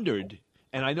often wondered,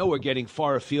 and I know we're getting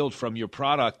far afield from your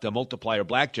product, the Multiplier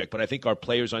Blackjack, but I think our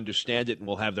players understand it and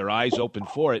will have their eyes open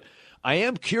for it. I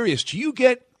am curious, do you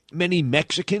get many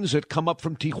Mexicans that come up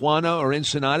from Tijuana or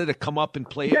Ensenada to come up and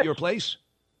play at your place?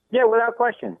 Yeah, without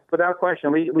question. Without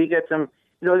question. We get some,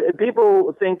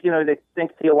 people think, they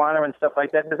think Tijuana and stuff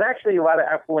like that. There's actually a lot of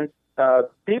affluent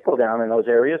people down in those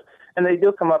areas, and they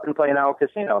do come up and play in our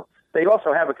casino. They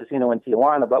also have a casino in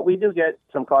Tijuana, but we do get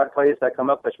some card players that come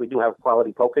up because we do have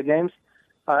quality poker games.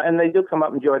 And they do come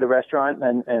up and enjoy the restaurant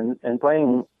and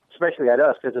playing, especially at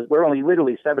us, because we're only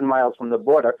literally 7 miles from the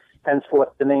border, henceforth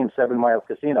the name 7 Mile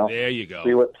Casino. There you go.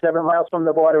 We were 7 miles from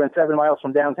the border and 7 miles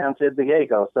from downtown San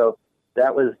Diego, so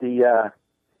that was the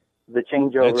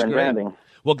changeover in branding.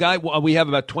 Well, Guy, we have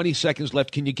about 20 seconds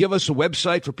left. Can you give us a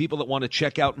website for people that want to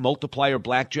check out Multiplier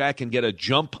Blackjack and get a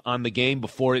jump on the game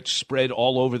before it's spread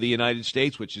all over the United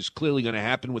States, which is clearly going to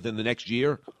happen within the next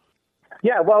year?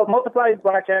 Yeah, well, Multiplier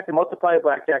Blackjack and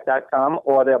multiplierblackjack.com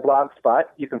or their blog spot.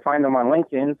 You can find them on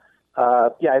LinkedIn.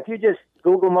 If you just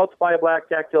Google Multiplier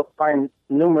Blackjack, you'll find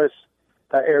numerous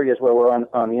areas where we're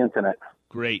on the Internet.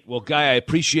 Great. Well, Guy, I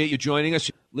appreciate you joining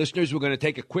us. Listeners, we're going to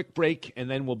take a quick break, and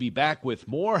then we'll be back with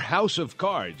more House of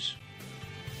Cards.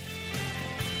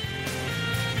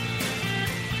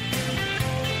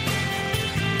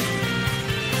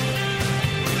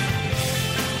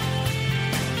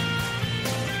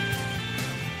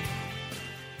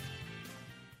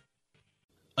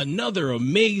 Another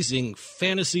amazing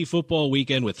fantasy football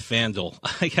weekend with FanDuel.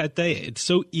 I got to tell you, it's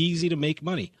so easy to make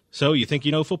money. So you think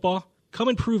you know football? Come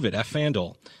and prove it at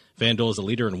FanDuel. FanDuel is a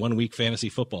leader in 1 week fantasy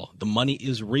football. The money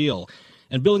is real.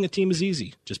 And building a team is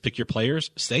easy. Just pick your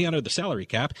players, stay under the salary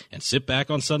cap, and sit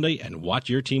back on Sunday and watch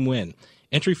your team win.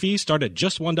 Entry fees start at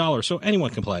just $1, so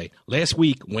anyone can play. Last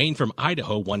week, Wayne from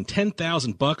Idaho won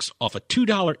 $10,000 off a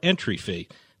 $2 entry fee.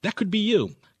 That could be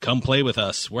you. Come play with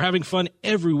us. We're having fun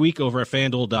every week over at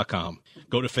FanDuel.com.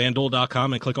 Go to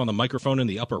FanDuel.com and click on the microphone in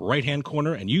the upper right-hand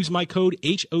corner and use my code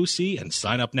HOC and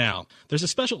sign up now. There's a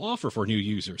special offer for new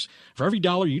users. For every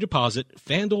 $1 you deposit,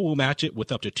 FanDuel will match it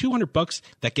with up to $200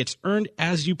 that gets earned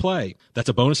as you play. That's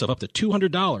a bonus of up to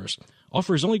 $200.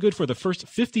 Offer is only good for the first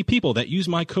 50 people that use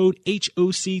my code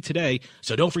HOC today,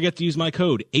 so don't forget to use my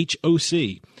code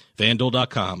HOC.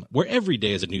 FanDuel.com, where every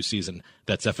day is a new season.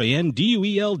 That's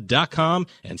FanDuel.com,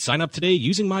 and sign up today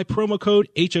using my promo code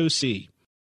HOC.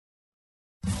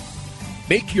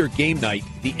 Make your game night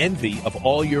the envy of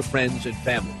all your friends and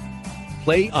family.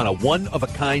 Play on a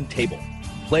one-of-a-kind table.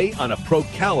 Play on a Pro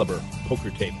Caliber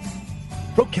poker table.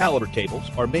 Pro Caliber tables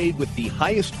are made with the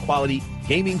highest quality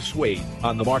gaming suede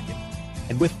on the market.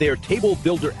 And with their Table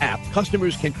Builder app,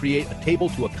 customers can create a table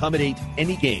to accommodate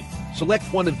any game. Select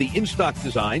one of the in-stock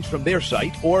designs from their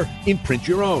site or imprint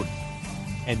your own.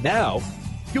 And now,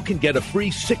 you can get a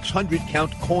free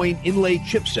 600-count coin inlay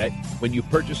chipset when you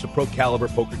purchase a Pro Caliber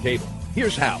poker table.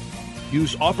 Here's how.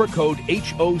 Use offer code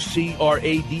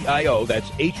HOCRADIO, that's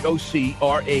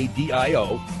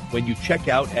HOCRADIO, when you check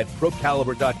out at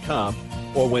ProCaliber.com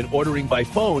or when ordering by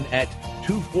phone at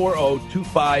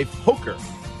 24025-POKER.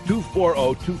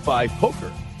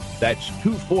 24025-POKER. That's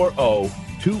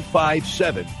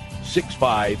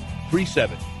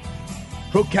 240-257-6537.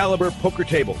 Pro Caliber poker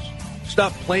tables.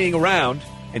 Stop playing around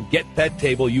and get that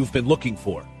table you've been looking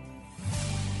for.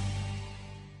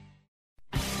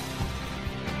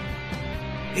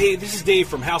 Hey, this is Dave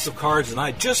from House of Cards, and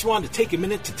I just wanted to take a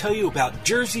minute to tell you about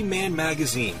Jersey Man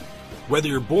Magazine. Whether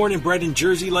you're born and bred in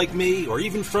Jersey like me, or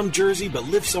even from Jersey but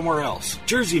live somewhere else,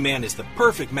 Jersey Man is the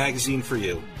perfect magazine for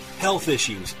you. Health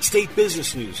issues, state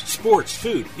business news, sports,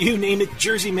 food, you name it,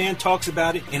 Jersey Man talks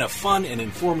about it in a fun and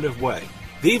informative way.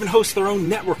 They even host their own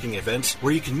networking events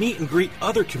where you can meet and greet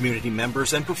other community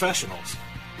members and professionals.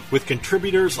 With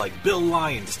contributors like Bill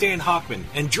Lyon, Stan Hochman,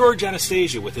 and George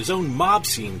Anastasia with his own mob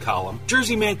scene column,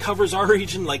 Jersey Man covers our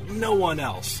region like no one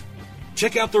else.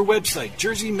 Check out their website,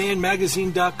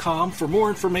 JerseyManMagazine.com, for more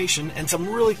information and some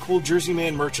really cool Jersey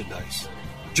Man merchandise.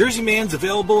 Jersey Man's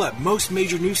available at most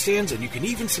major newsstands, and you can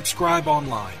even subscribe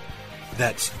online.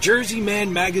 That's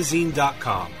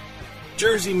JerseyManMagazine.com.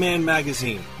 Jersey Man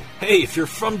Magazine. Hey, if you're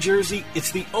from Jersey,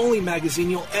 it's the only magazine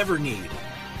you'll ever need.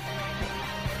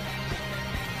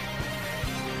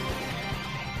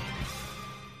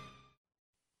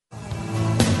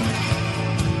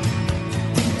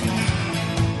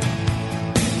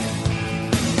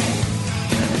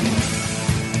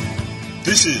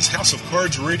 This is House of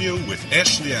Cards Radio with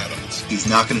Ashley Adams. He's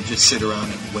not going to just sit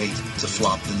around and wait to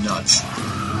flop the nuts.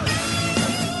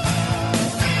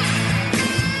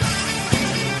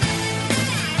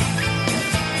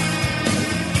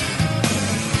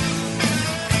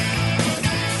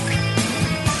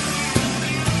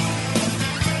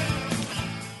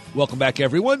 Welcome back,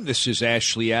 everyone. This is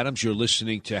Ashley Adams. You're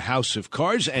listening to House of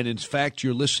Cards, and in fact,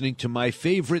 you're listening to my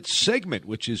favorite segment,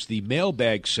 which is the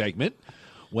mailbag segment,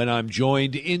 when I'm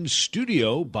joined in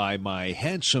studio by my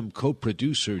handsome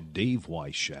co-producer, Dave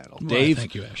Weishadel. Dave,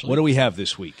 thank you, Ashley. What do we have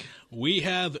this week? We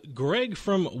have Greg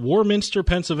from Warminster,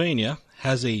 Pennsylvania,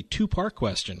 has a two-part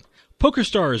question.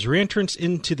 PokerStars' reentrance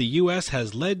into the U.S.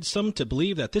 has led some to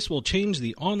believe that this will change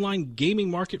the online gaming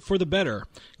market for the better.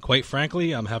 Quite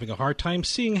frankly, I'm having a hard time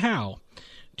seeing how.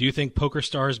 Do you think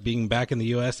PokerStars being back in the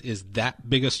U.S. is that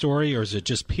big a story, or is it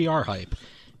just PR hype?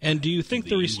 And do you think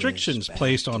the restrictions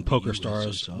placed on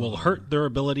PokerStars will hurt their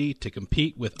ability to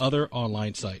compete with other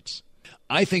online sites?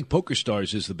 I think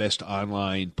PokerStars is the best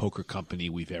online poker company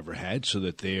we've ever had, so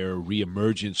that their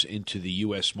reemergence into the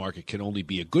U.S. market can only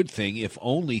be a good thing, if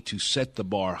only to set the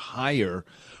bar higher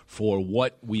for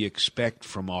what we expect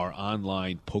from our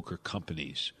online poker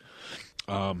companies.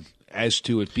 As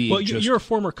to it being you're a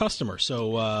former customer,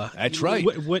 so that's right.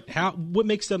 What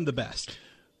makes them the best?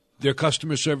 Their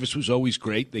customer service was always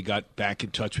great. They got back in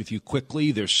touch with you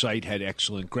quickly. Their site had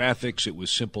excellent graphics. It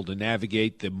was simple to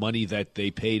navigate. The money that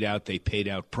they paid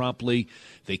out promptly.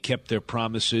 They kept their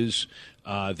promises.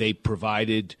 They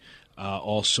provided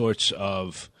all sorts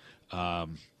of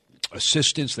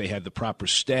assistance. They had the proper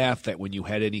staff that when you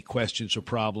had any questions or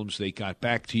problems, they got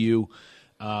back to you.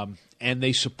 And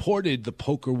they supported the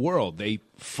poker world. They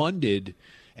funded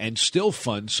and still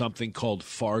fund something called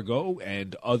Fargo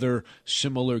and other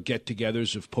similar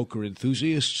get-togethers of poker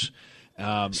enthusiasts.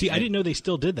 I didn't know they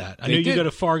still did that. I know you go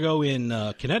to Fargo in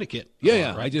Connecticut.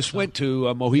 Yeah. Right? I just went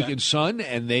to Mohegan Sun,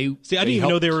 and they I didn't even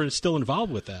know they were still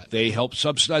involved with that. They helped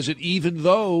subsidize it, even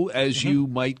though, as you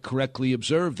might correctly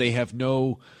observe, they have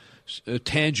no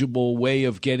tangible way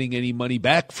of getting any money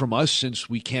back from us, since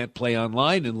we can't play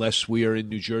online unless we are in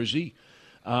New Jersey.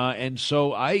 And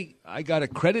so I got to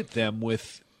credit them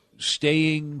with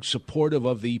staying supportive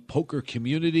of the poker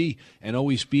community and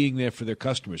always being there for their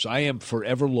customers. I am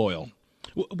forever loyal.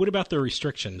 What about the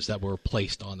restrictions that were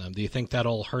placed on them? Do you think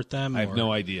that'll hurt them? I have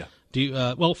no idea. Do you?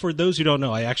 Well, for those who don't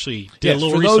know, I actually did a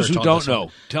little for research those who on don't this know,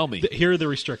 one. tell me. Here are the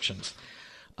restrictions.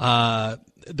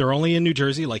 They're only in New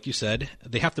Jersey, like you said.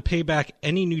 They have to pay back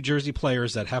any New Jersey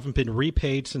players that haven't been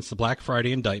repaid since the Black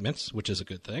Friday indictments, which is a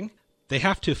good thing. They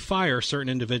have to fire certain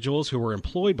individuals who were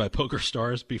employed by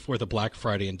PokerStars before the Black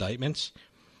Friday indictments.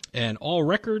 And all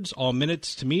records, all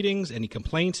minutes to meetings, any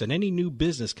complaints, and any new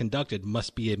business conducted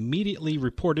must be immediately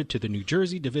reported to the New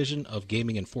Jersey Division of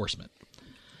Gaming Enforcement.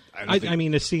 I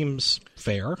mean, it seems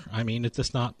fair. I mean, it's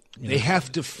just not... They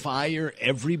have to fire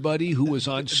everybody who was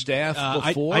on staff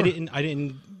before? I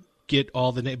didn't get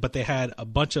all the names, but they had a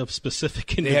bunch of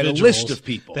specific individuals. They had a list of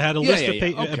people. They had a list of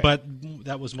people, okay. But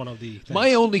that was one of the things.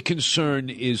 My only concern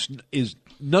is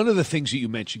none of the things that you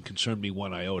mentioned concern me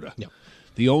one iota. No.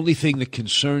 The only thing that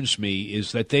concerns me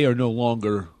is that they are no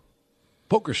longer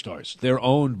PokerStars. They're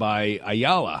owned by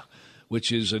Ayala,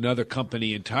 which is another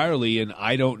company entirely, and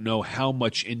I don't know how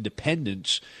much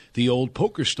independence the old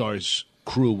PokerStars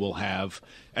crew will have,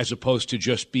 as opposed to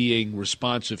just being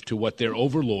responsive to what their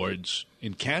overlords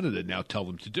in Canada now tell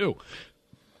them to do.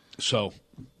 So,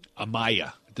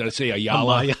 Amaya. Did I say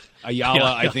Ayala? Ayala,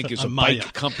 yeah, I think, is a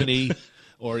bike company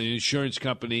or an insurance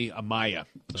company. Amaya.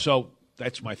 So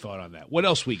that's my thought on that. What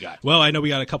else we got? Well, I know we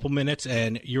got a couple minutes,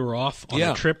 and you're off on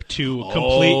a trip to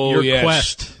complete your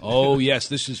quest. Oh, yes.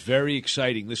 This is very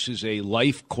exciting. This is a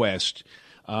life quest.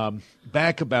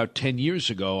 Back about 10 years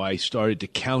ago, I started to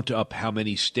count up how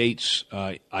many states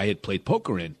I had played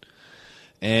poker in.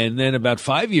 And then about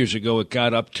 5 years ago, it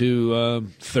got up to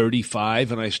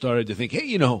 35, and I started to think,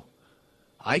 hey,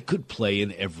 I could play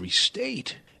in every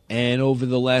state. And over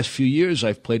the last few years,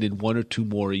 I've played in one or two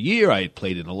more a year. I had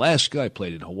played in Alaska. I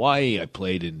played in Hawaii. I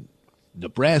played in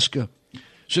Nebraska.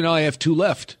 So now I have two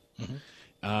left. Mm-hmm.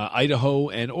 Idaho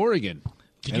and Oregon.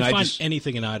 Did you find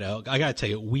anything in Idaho? I got to tell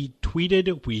you, we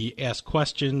tweeted, we asked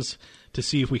questions to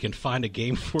see if we can find a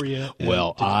game for you.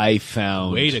 Well, I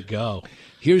found... Way to go.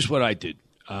 Here's what I did.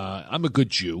 I'm a good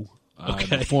Jew. Okay.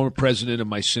 I'm the former president of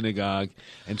my synagogue.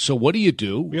 And so what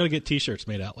do? We ought to get T-shirts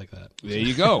made out like that. There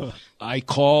you go. I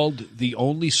called the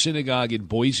only synagogue in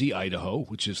Boise, Idaho,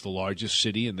 which is the largest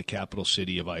city and the capital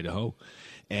city of Idaho.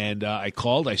 And I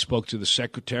spoke to the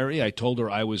secretary. I told her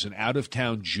I was an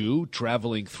out-of-town Jew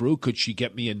traveling through. Could she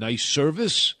get me a nice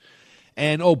service?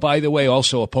 And, oh, by the way,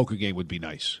 also a poker game would be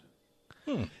nice.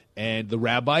 And the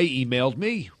rabbi emailed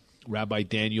me, Rabbi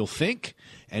Daniel Fink,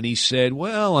 and he said,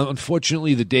 well,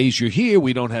 unfortunately, the days you're here,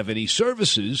 we don't have any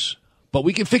services, but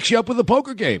we can fix you up with a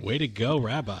poker game. Way to go,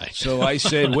 Rabbi. So I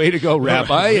said, way to go,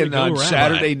 Rabbi. Way to and go, on Rabbi.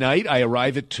 Saturday night, I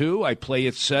arrive at 2. I play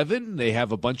at 7. They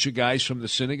have a bunch of guys from the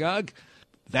synagogue.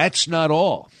 That's not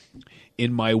all.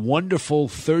 In my wonderful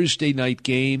Thursday night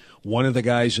game, one of the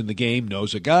guys in the game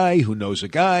knows a guy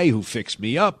who fixed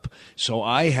me up. So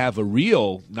I have a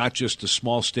real, not just a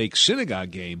small stake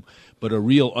synagogue game, but a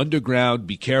real underground,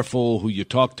 be careful who you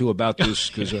talk to about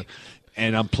this,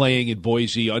 and I'm playing in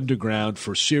Boise underground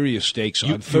for serious stakes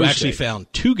on Thursday. You actually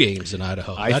found 2 games in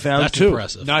Idaho. I found that's 2,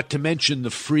 impressive. not to mention the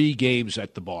free games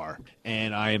at the bar.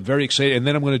 And I am very excited. And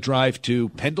then I'm going to drive to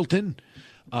Pendleton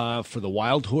for the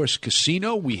Wild Horse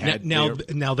Casino. We had now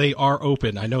they are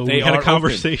open. I know they we had a are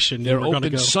conversation. Open. They're We're gonna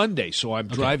open go. Sunday, so I'm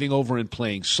driving over and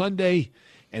playing Sunday,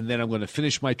 and then I'm going to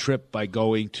finish my trip by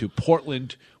going to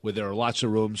Portland, where there are lots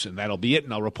of rooms, and that'll be it.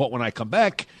 And I'll report when I come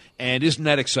back. And isn't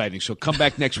that exciting? So come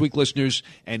back next week, listeners,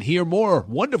 and hear more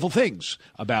wonderful things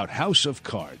about House of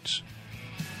Cards.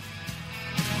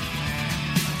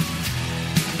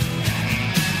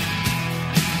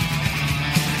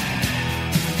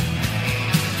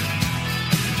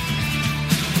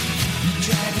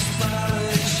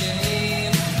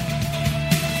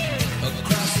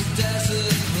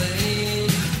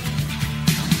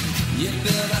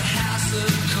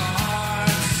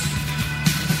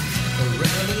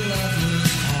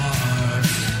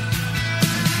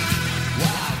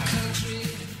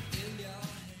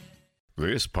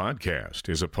 This podcast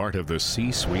is a part of the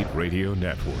C-Suite Radio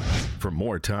Network. For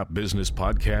more top business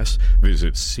podcasts,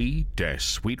 visit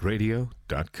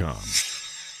c-suiteradio.com.